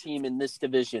best team in this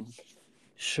division.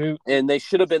 Shoot. And they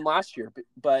should have been last year,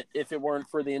 but if it weren't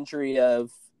for the injury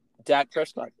of Dak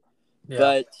Prescott. Yeah.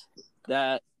 But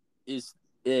that is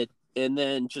it. And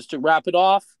then just to wrap it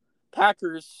off,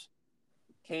 Packers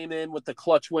came in with the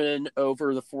clutch win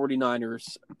over the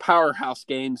 49ers. Powerhouse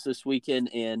games this weekend,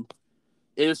 and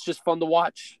it was just fun to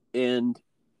watch. And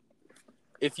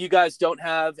if you guys don't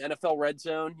have NFL Red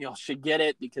Zone, y'all should get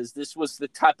it, because this was the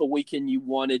type of weekend you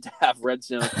wanted to have Red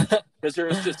Zone, because there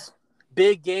was just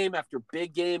big game after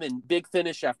big game and big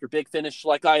finish after big finish.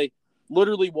 Like, I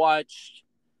literally watched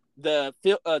the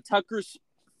Tucker's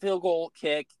field goal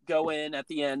kick go in at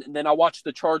the end, and then I watched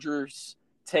the Chargers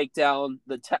take down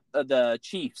the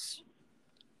Chiefs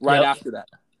right after that.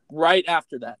 Right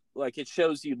after that. Like, it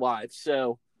shows you live.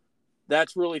 So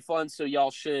that's really fun. So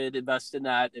y'all should invest in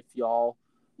that if y'all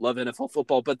love NFL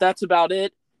football. But that's about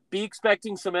it. Be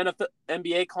expecting some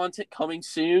NBA content coming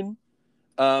soon.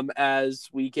 As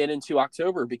we get into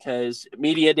October, because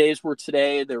media days were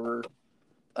today. There were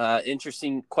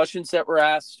interesting questions that were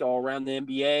asked all around the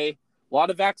NBA. A lot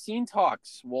of vaccine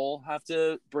talks. We'll have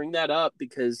to bring that up,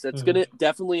 because that's going to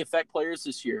definitely affect players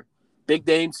this year. Big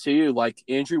names too, like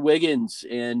Andrew Wiggins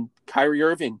and Kyrie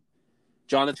Irving,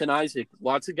 Jonathan Isaac.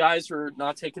 Lots of guys are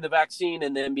not taking the vaccine,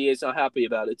 and the NBA is not happy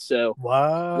about it. So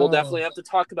we'll definitely have to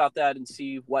talk about that and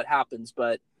see what happens.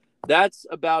 But that's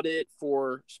about it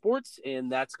for sports,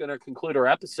 and that's going to conclude our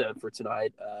episode for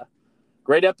tonight.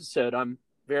 Great episode. I'm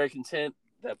very content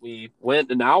that we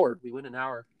went an hour.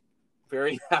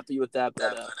 Very happy with that.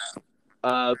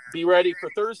 But be ready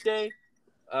for Thursday.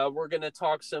 We're going to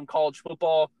talk some college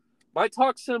football. Might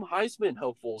talk some Heisman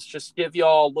hopefuls. Just give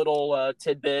y'all a little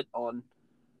tidbit on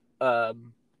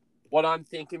what I'm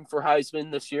thinking for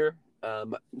Heisman this year.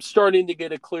 I'm starting to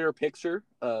get a clearer picture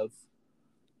of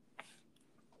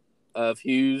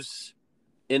who's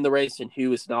in the race and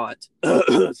who is not.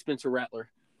 Spencer Rattler.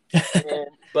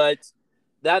 But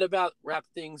that about wrap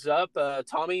things up.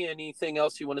 Tommy, anything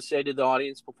else you want to say to the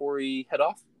audience before we head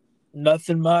off?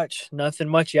 Nothing much.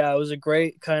 Yeah, it was a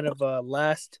great kind of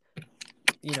last,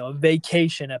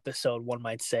 vacation episode, one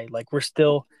might say. Like, you're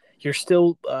still,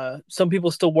 some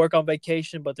people still work on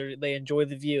vacation, but they enjoy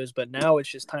the views. But now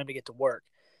it's just time to get to work,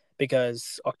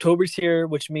 because October's here,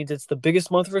 which means it's the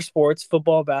biggest month for sports: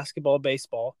 football, basketball,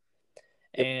 baseball.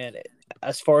 And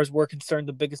as far as we're concerned,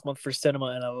 the biggest month for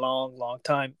cinema in a long, long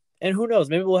time. And who knows,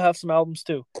 maybe we'll have some albums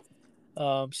too.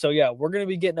 So yeah, we're going to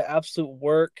be getting to absolute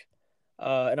work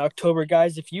in October.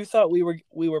 Guys, if you thought we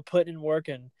were putting in work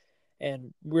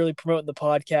and really promoting the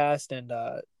podcast and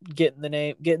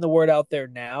getting the word out there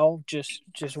now, just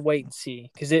wait and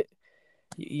see. Because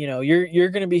you're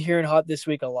going to be hearing Hot This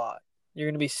Week a lot. You're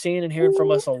going to be seeing and hearing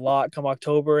from us a lot come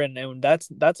October, and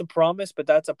that's a promise, but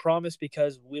that's a promise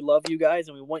because we love you guys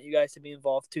and we want you guys to be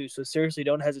involved too. So seriously,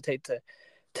 don't hesitate to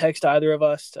text either of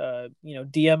us,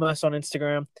 DM us on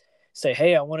Instagram, say,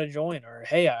 hey, I want to join, or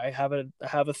hey, I have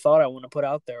a thought I want to put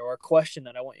out there, or a question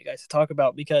that I want you guys to talk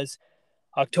about, because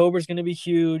October is going to be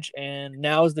huge, and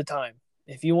now's the time.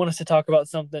 If you want us to talk about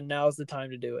something, now's the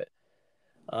time to do it.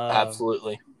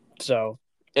 Absolutely. So.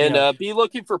 And be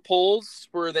looking for polls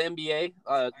for the NBA.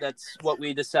 That's what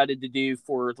we decided to do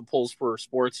for the polls for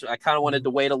sports. I kind of wanted to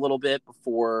wait a little bit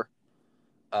before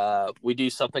we do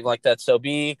something like that. So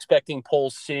be expecting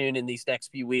polls soon in these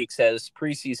next few weeks as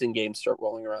preseason games start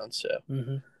rolling around. So,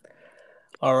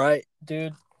 All right,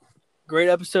 dude. Great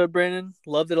episode, Brandon.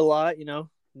 Loved it a lot.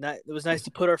 It was nice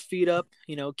to put our feet up,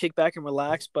 kick back and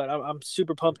relax. But I'm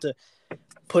super pumped to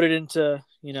put it into,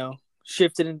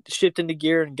 shift into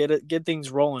gear and get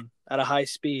things rolling at a high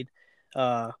speed.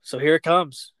 So here it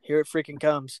comes. Here it freaking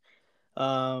comes.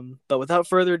 But without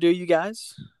further ado, you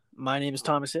guys, my name is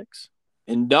Thomas Hicks.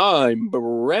 And I'm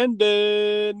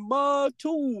Brandon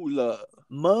Matula.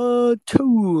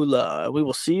 We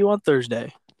will see you on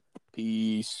Thursday.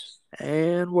 Peace.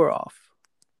 And we're off.